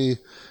economy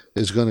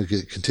is going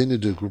to continue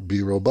to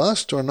be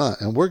robust or not,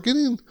 and we're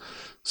getting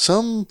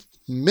some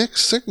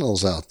mixed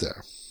signals out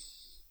there.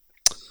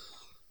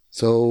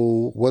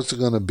 So what's it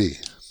going to be?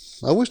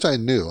 I wish I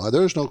knew.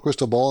 There's no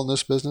crystal ball in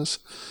this business.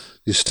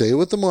 You stay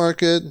with the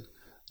market.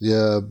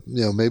 You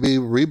maybe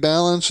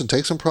rebalance and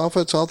take some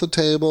profits off the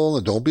table,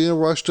 and don't be in a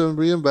rush to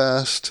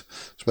reinvest,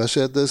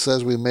 especially at this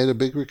as we made a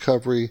big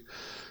recovery.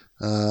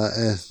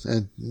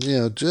 And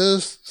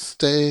just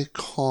stay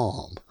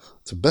calm.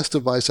 It's the best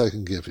advice I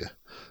can give you.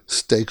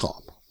 Stay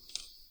calm.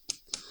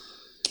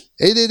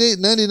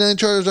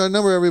 888-99-CHART is our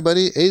number,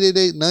 everybody.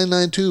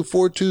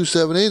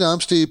 888-992-4278. I'm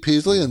Steve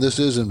Peasley, and this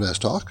is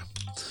Invest Talk.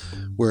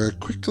 We're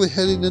quickly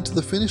heading into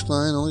the finish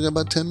line. Only got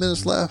about 10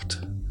 minutes left.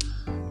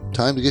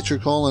 Time to get your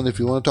call in if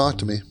you want to talk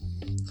to me.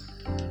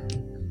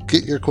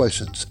 Get your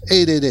questions.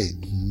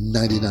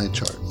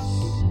 888-99-CHART.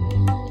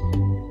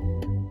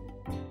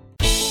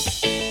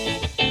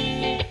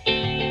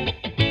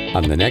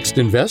 On the next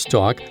Invest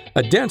Talk,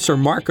 a denser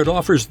market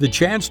offers the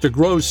chance to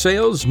grow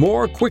sales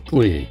more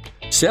quickly.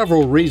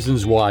 Several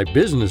reasons why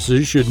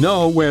businesses should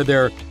know where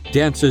their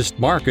densest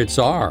markets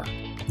are.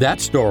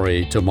 That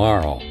story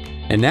tomorrow.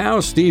 And now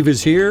Steve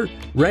is here,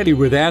 ready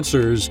with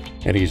answers,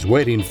 and he's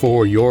waiting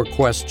for your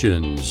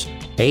questions.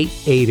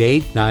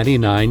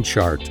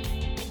 888-99-CHART.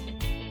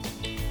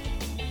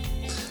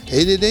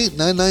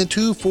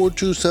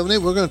 888-992-4278.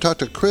 We're going to talk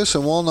to Chris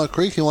in Walnut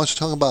Creek. He wants to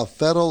talk about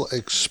Federal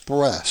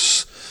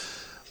Express,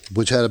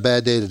 which had a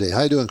bad day today.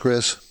 How you doing,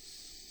 Chris?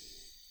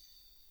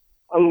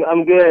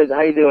 I'm good.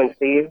 How you doing,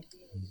 Steve?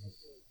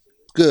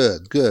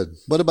 Good.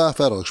 What about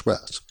Federal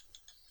Express?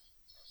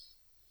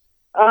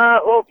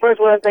 Well, first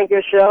I want to thank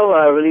your show.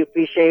 I really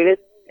appreciate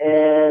it.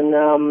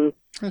 And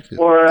Thank you.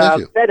 for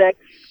Thank you. FedEx,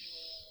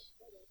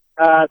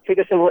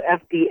 ticker symbol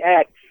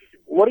FDX.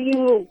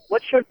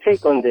 What's your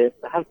take on this?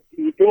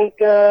 Do you think?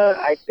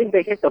 I think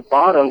they hit the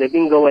bottom. They've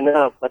been going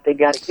up, but they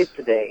got hit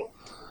today.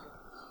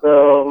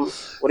 So,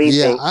 what do you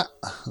think?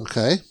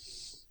 Okay.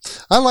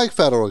 I like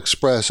Federal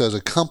Express as a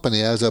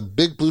company, as a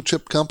big blue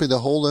chip company to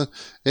hold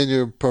in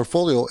your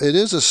portfolio. It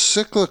is a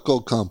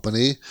cyclical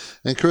company.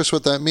 And Chris,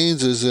 what that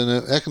means is in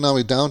an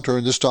economic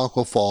downturn, this stock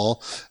will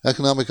fall.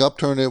 Economic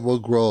upturn, it will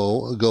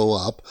go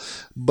up.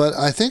 But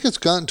I think it's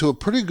gotten to a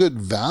pretty good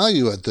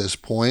value at this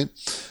point.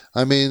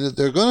 I mean,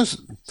 they're going to,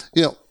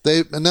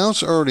 they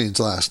announced earnings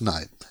last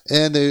night.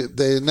 And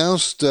they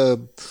announced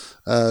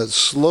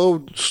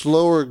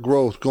slower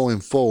growth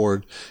going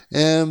forward,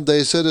 and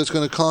they said it's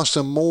going to cost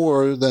them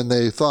more than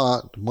they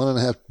thought,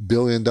 $1.5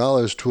 billion,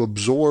 to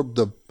absorb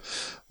the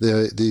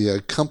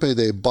company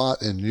they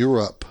bought in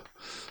Europe,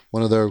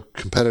 one of their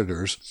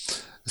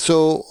competitors.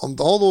 So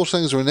all those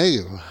things were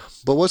negative.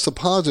 But what's the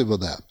positive of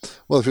that?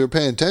 Well, if you're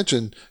paying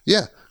attention,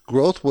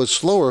 growth was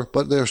slower,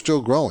 but they're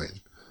still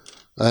growing,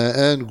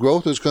 and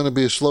growth is going to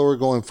be slower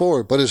going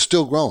forward, but it's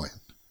still growing.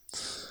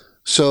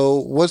 So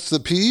what's the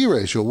PE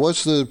ratio?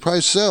 What's the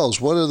price sales?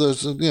 What are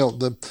those?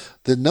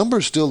 The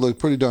numbers still look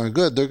pretty darn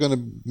good. They're going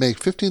to make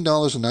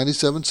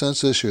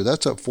 $15.97 this year.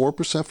 That's up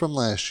 4% from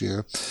last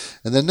year.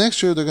 And then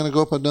next year they're going to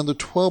go up another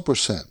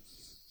 12%.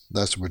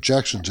 That's the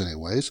projections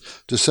anyways,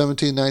 to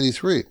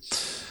 $17.93.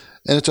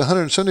 And it's a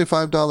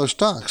 $175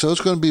 stock. So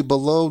it's going to be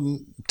below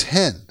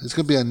 10. It's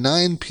going to be a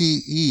 9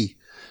 PE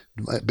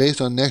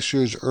based on next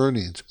year's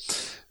earnings.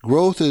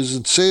 Growth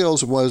in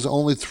sales was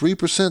only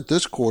 3%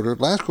 this quarter.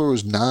 Last quarter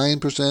was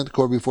 9%. The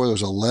quarter before that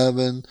was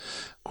 11%. The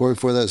quarter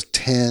before that was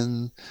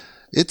 10%.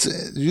 It's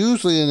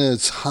usually in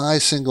its high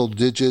single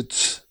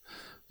digits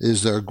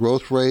is their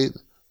growth rate.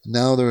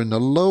 Now they're in the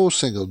low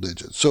single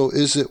digits. So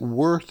is it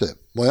worth it?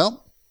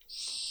 Well,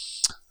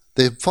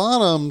 they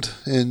bottomed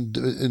in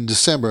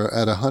December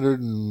at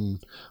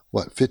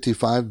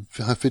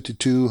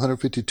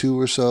 152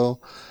 or so.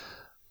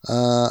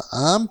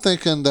 I'm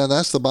thinking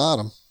that's the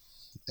bottom.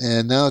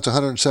 And now it's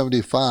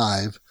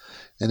 175,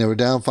 and they were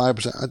down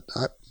 5%.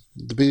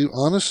 To be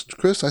honest,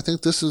 Chris, I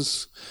think this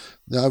is,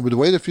 I would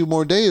wait a few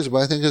more days, but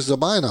I think this is a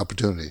buying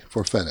opportunity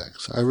for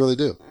FedEx. I really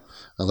do.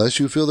 Unless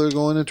you feel they're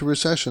going into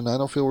recession. I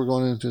don't feel we're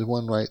going into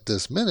one right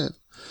this minute,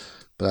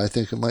 but I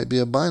think it might be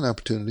a buying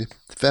opportunity.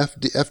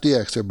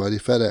 FDX, everybody,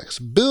 FedEx.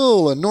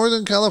 Bill in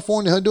Northern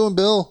California. How you doing,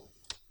 Bill?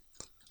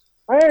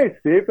 Hey,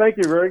 Steve. Thank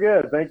you. Very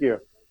good. Thank you.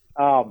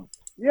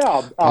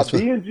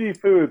 B&G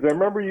Foods. I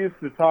remember you used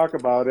to talk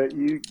about it.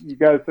 You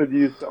guys said you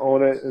used to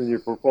own it in your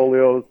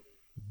portfolios.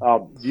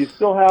 Do you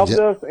still have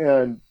this?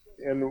 And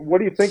what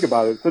do you think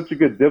about it? It's such a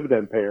good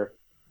dividend payer.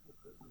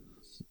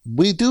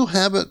 We do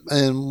have it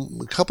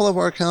in a couple of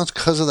our accounts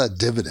because of that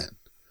dividend.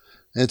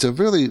 It's a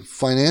really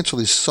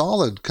financially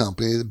solid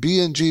company.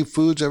 B&G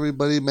Foods,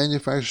 everybody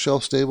manufactures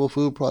shelf-stable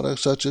food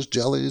products such as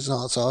jellies and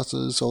hot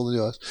sauces sold in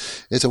the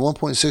U.S. It's a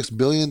 $1.6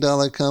 billion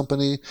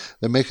company.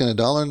 They're making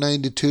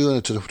 $1.92, and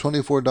it's a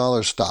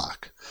 $24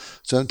 stock.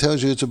 So it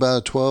tells you it's about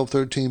a 12,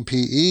 13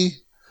 PE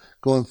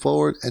going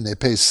forward, and they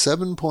pay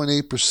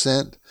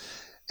 7.8%,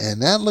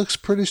 and that looks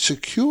pretty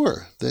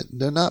secure.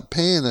 They're not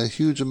paying a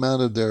huge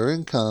amount of their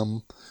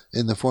income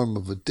in the form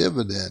of a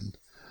dividend.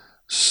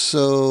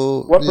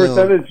 So what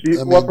percentage?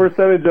 What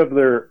percentage of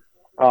their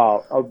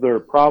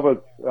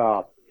profits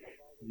do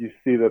you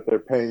see that they're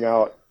paying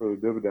out for the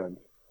dividends?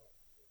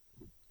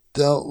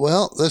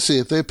 Well, let's see.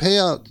 If they pay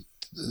out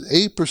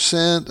 8%,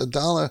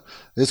 $1,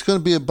 it's going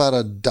to be about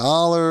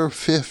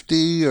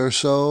 $1.50 or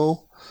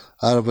so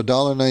out of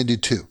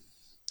 $1.92.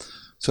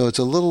 So it's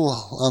a little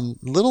on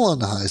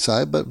the high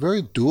side, but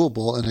very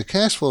doable, and the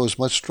cash flow is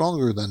much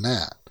stronger than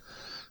that.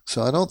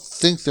 So I don't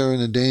think they're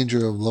in a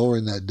danger of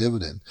lowering that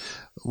dividend.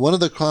 One of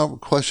the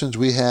questions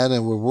we had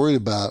and were worried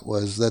about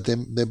was that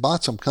they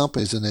bought some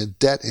companies and their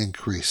debt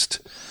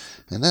increased.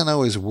 And that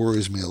always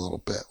worries me a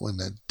little bit when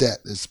the debt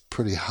is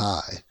pretty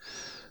high.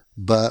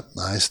 But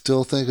I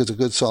still think it's a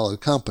good, solid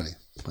company.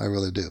 I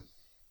really do.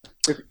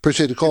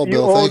 Appreciate the call,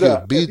 Bill. Thank you.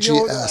 BGS. If you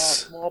owned a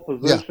small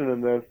position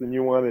in this and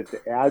you wanted to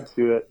add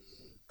to it,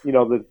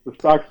 the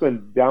stock's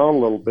been down a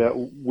little bit.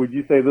 Would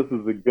you say this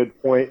is a good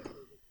point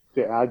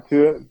to add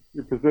to it,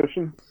 your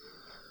position?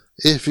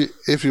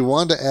 If you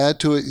want to add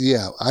to it,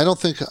 yeah. I don't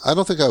think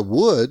I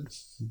would,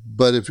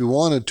 but if you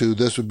wanted to,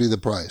 this would be the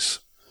price.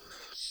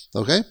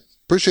 Okay?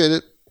 Appreciate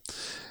it.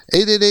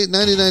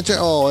 888-99.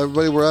 Oh,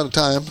 everybody, we're out of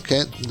time.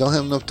 Don't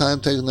have enough time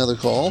to take another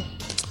call.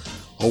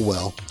 Oh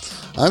well.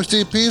 I'm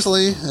Steve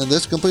Peasley, and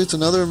this completes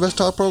another Invest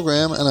Talk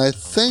program, and I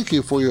thank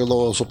you for your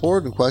loyal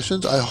support and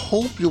questions. I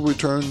hope you'll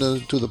return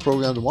to the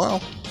program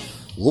tomorrow.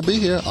 We'll be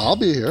here. I'll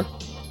be here.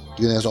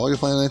 You can ask all your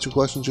financial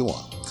questions you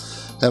want.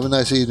 Have a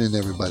nice evening,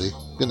 everybody.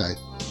 Good night.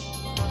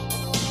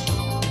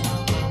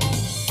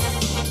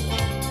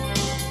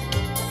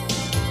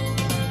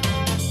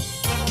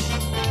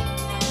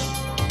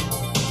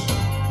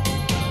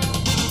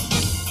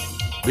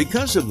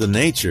 Because of the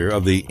nature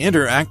of the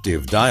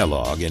interactive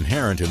dialogue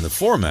inherent in the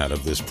format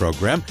of this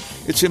program,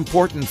 it's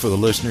important for the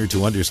listener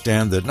to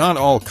understand that not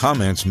all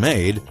comments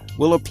made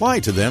will apply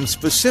to them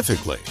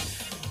specifically.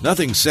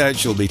 Nothing said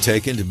shall be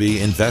taken to be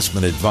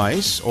investment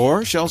advice,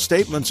 or shall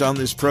statements on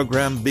this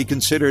program be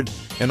considered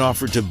an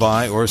offer to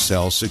buy or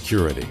sell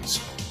securities.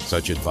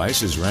 Such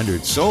advice is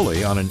rendered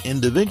solely on an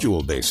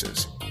individual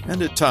basis,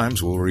 and at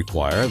times will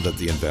require that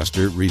the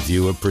investor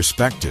review a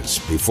prospectus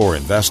before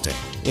investing.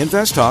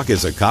 Invest Talk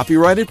is a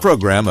copyrighted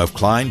program of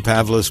Klein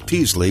Pavlis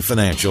Peasley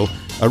Financial,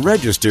 a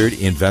registered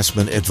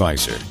investment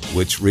advisor,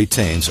 which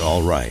retains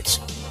all rights.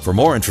 For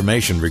more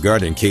information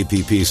regarding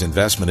KPP's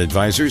investment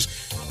advisors,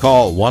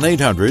 call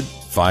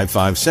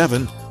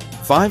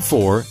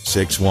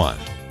 1-800-557-5461.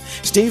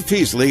 Steve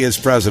Peasley is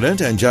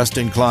President and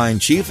Justin Klein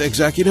Chief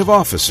Executive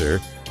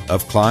Officer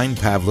of Klein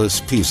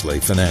Pavlis Peasley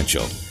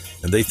Financial.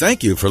 And they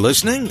thank you for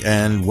listening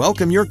and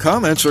welcome your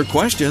comments or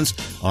questions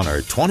on our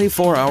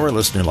 24-hour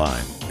listener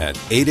line at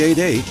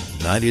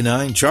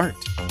 888-99-CHART.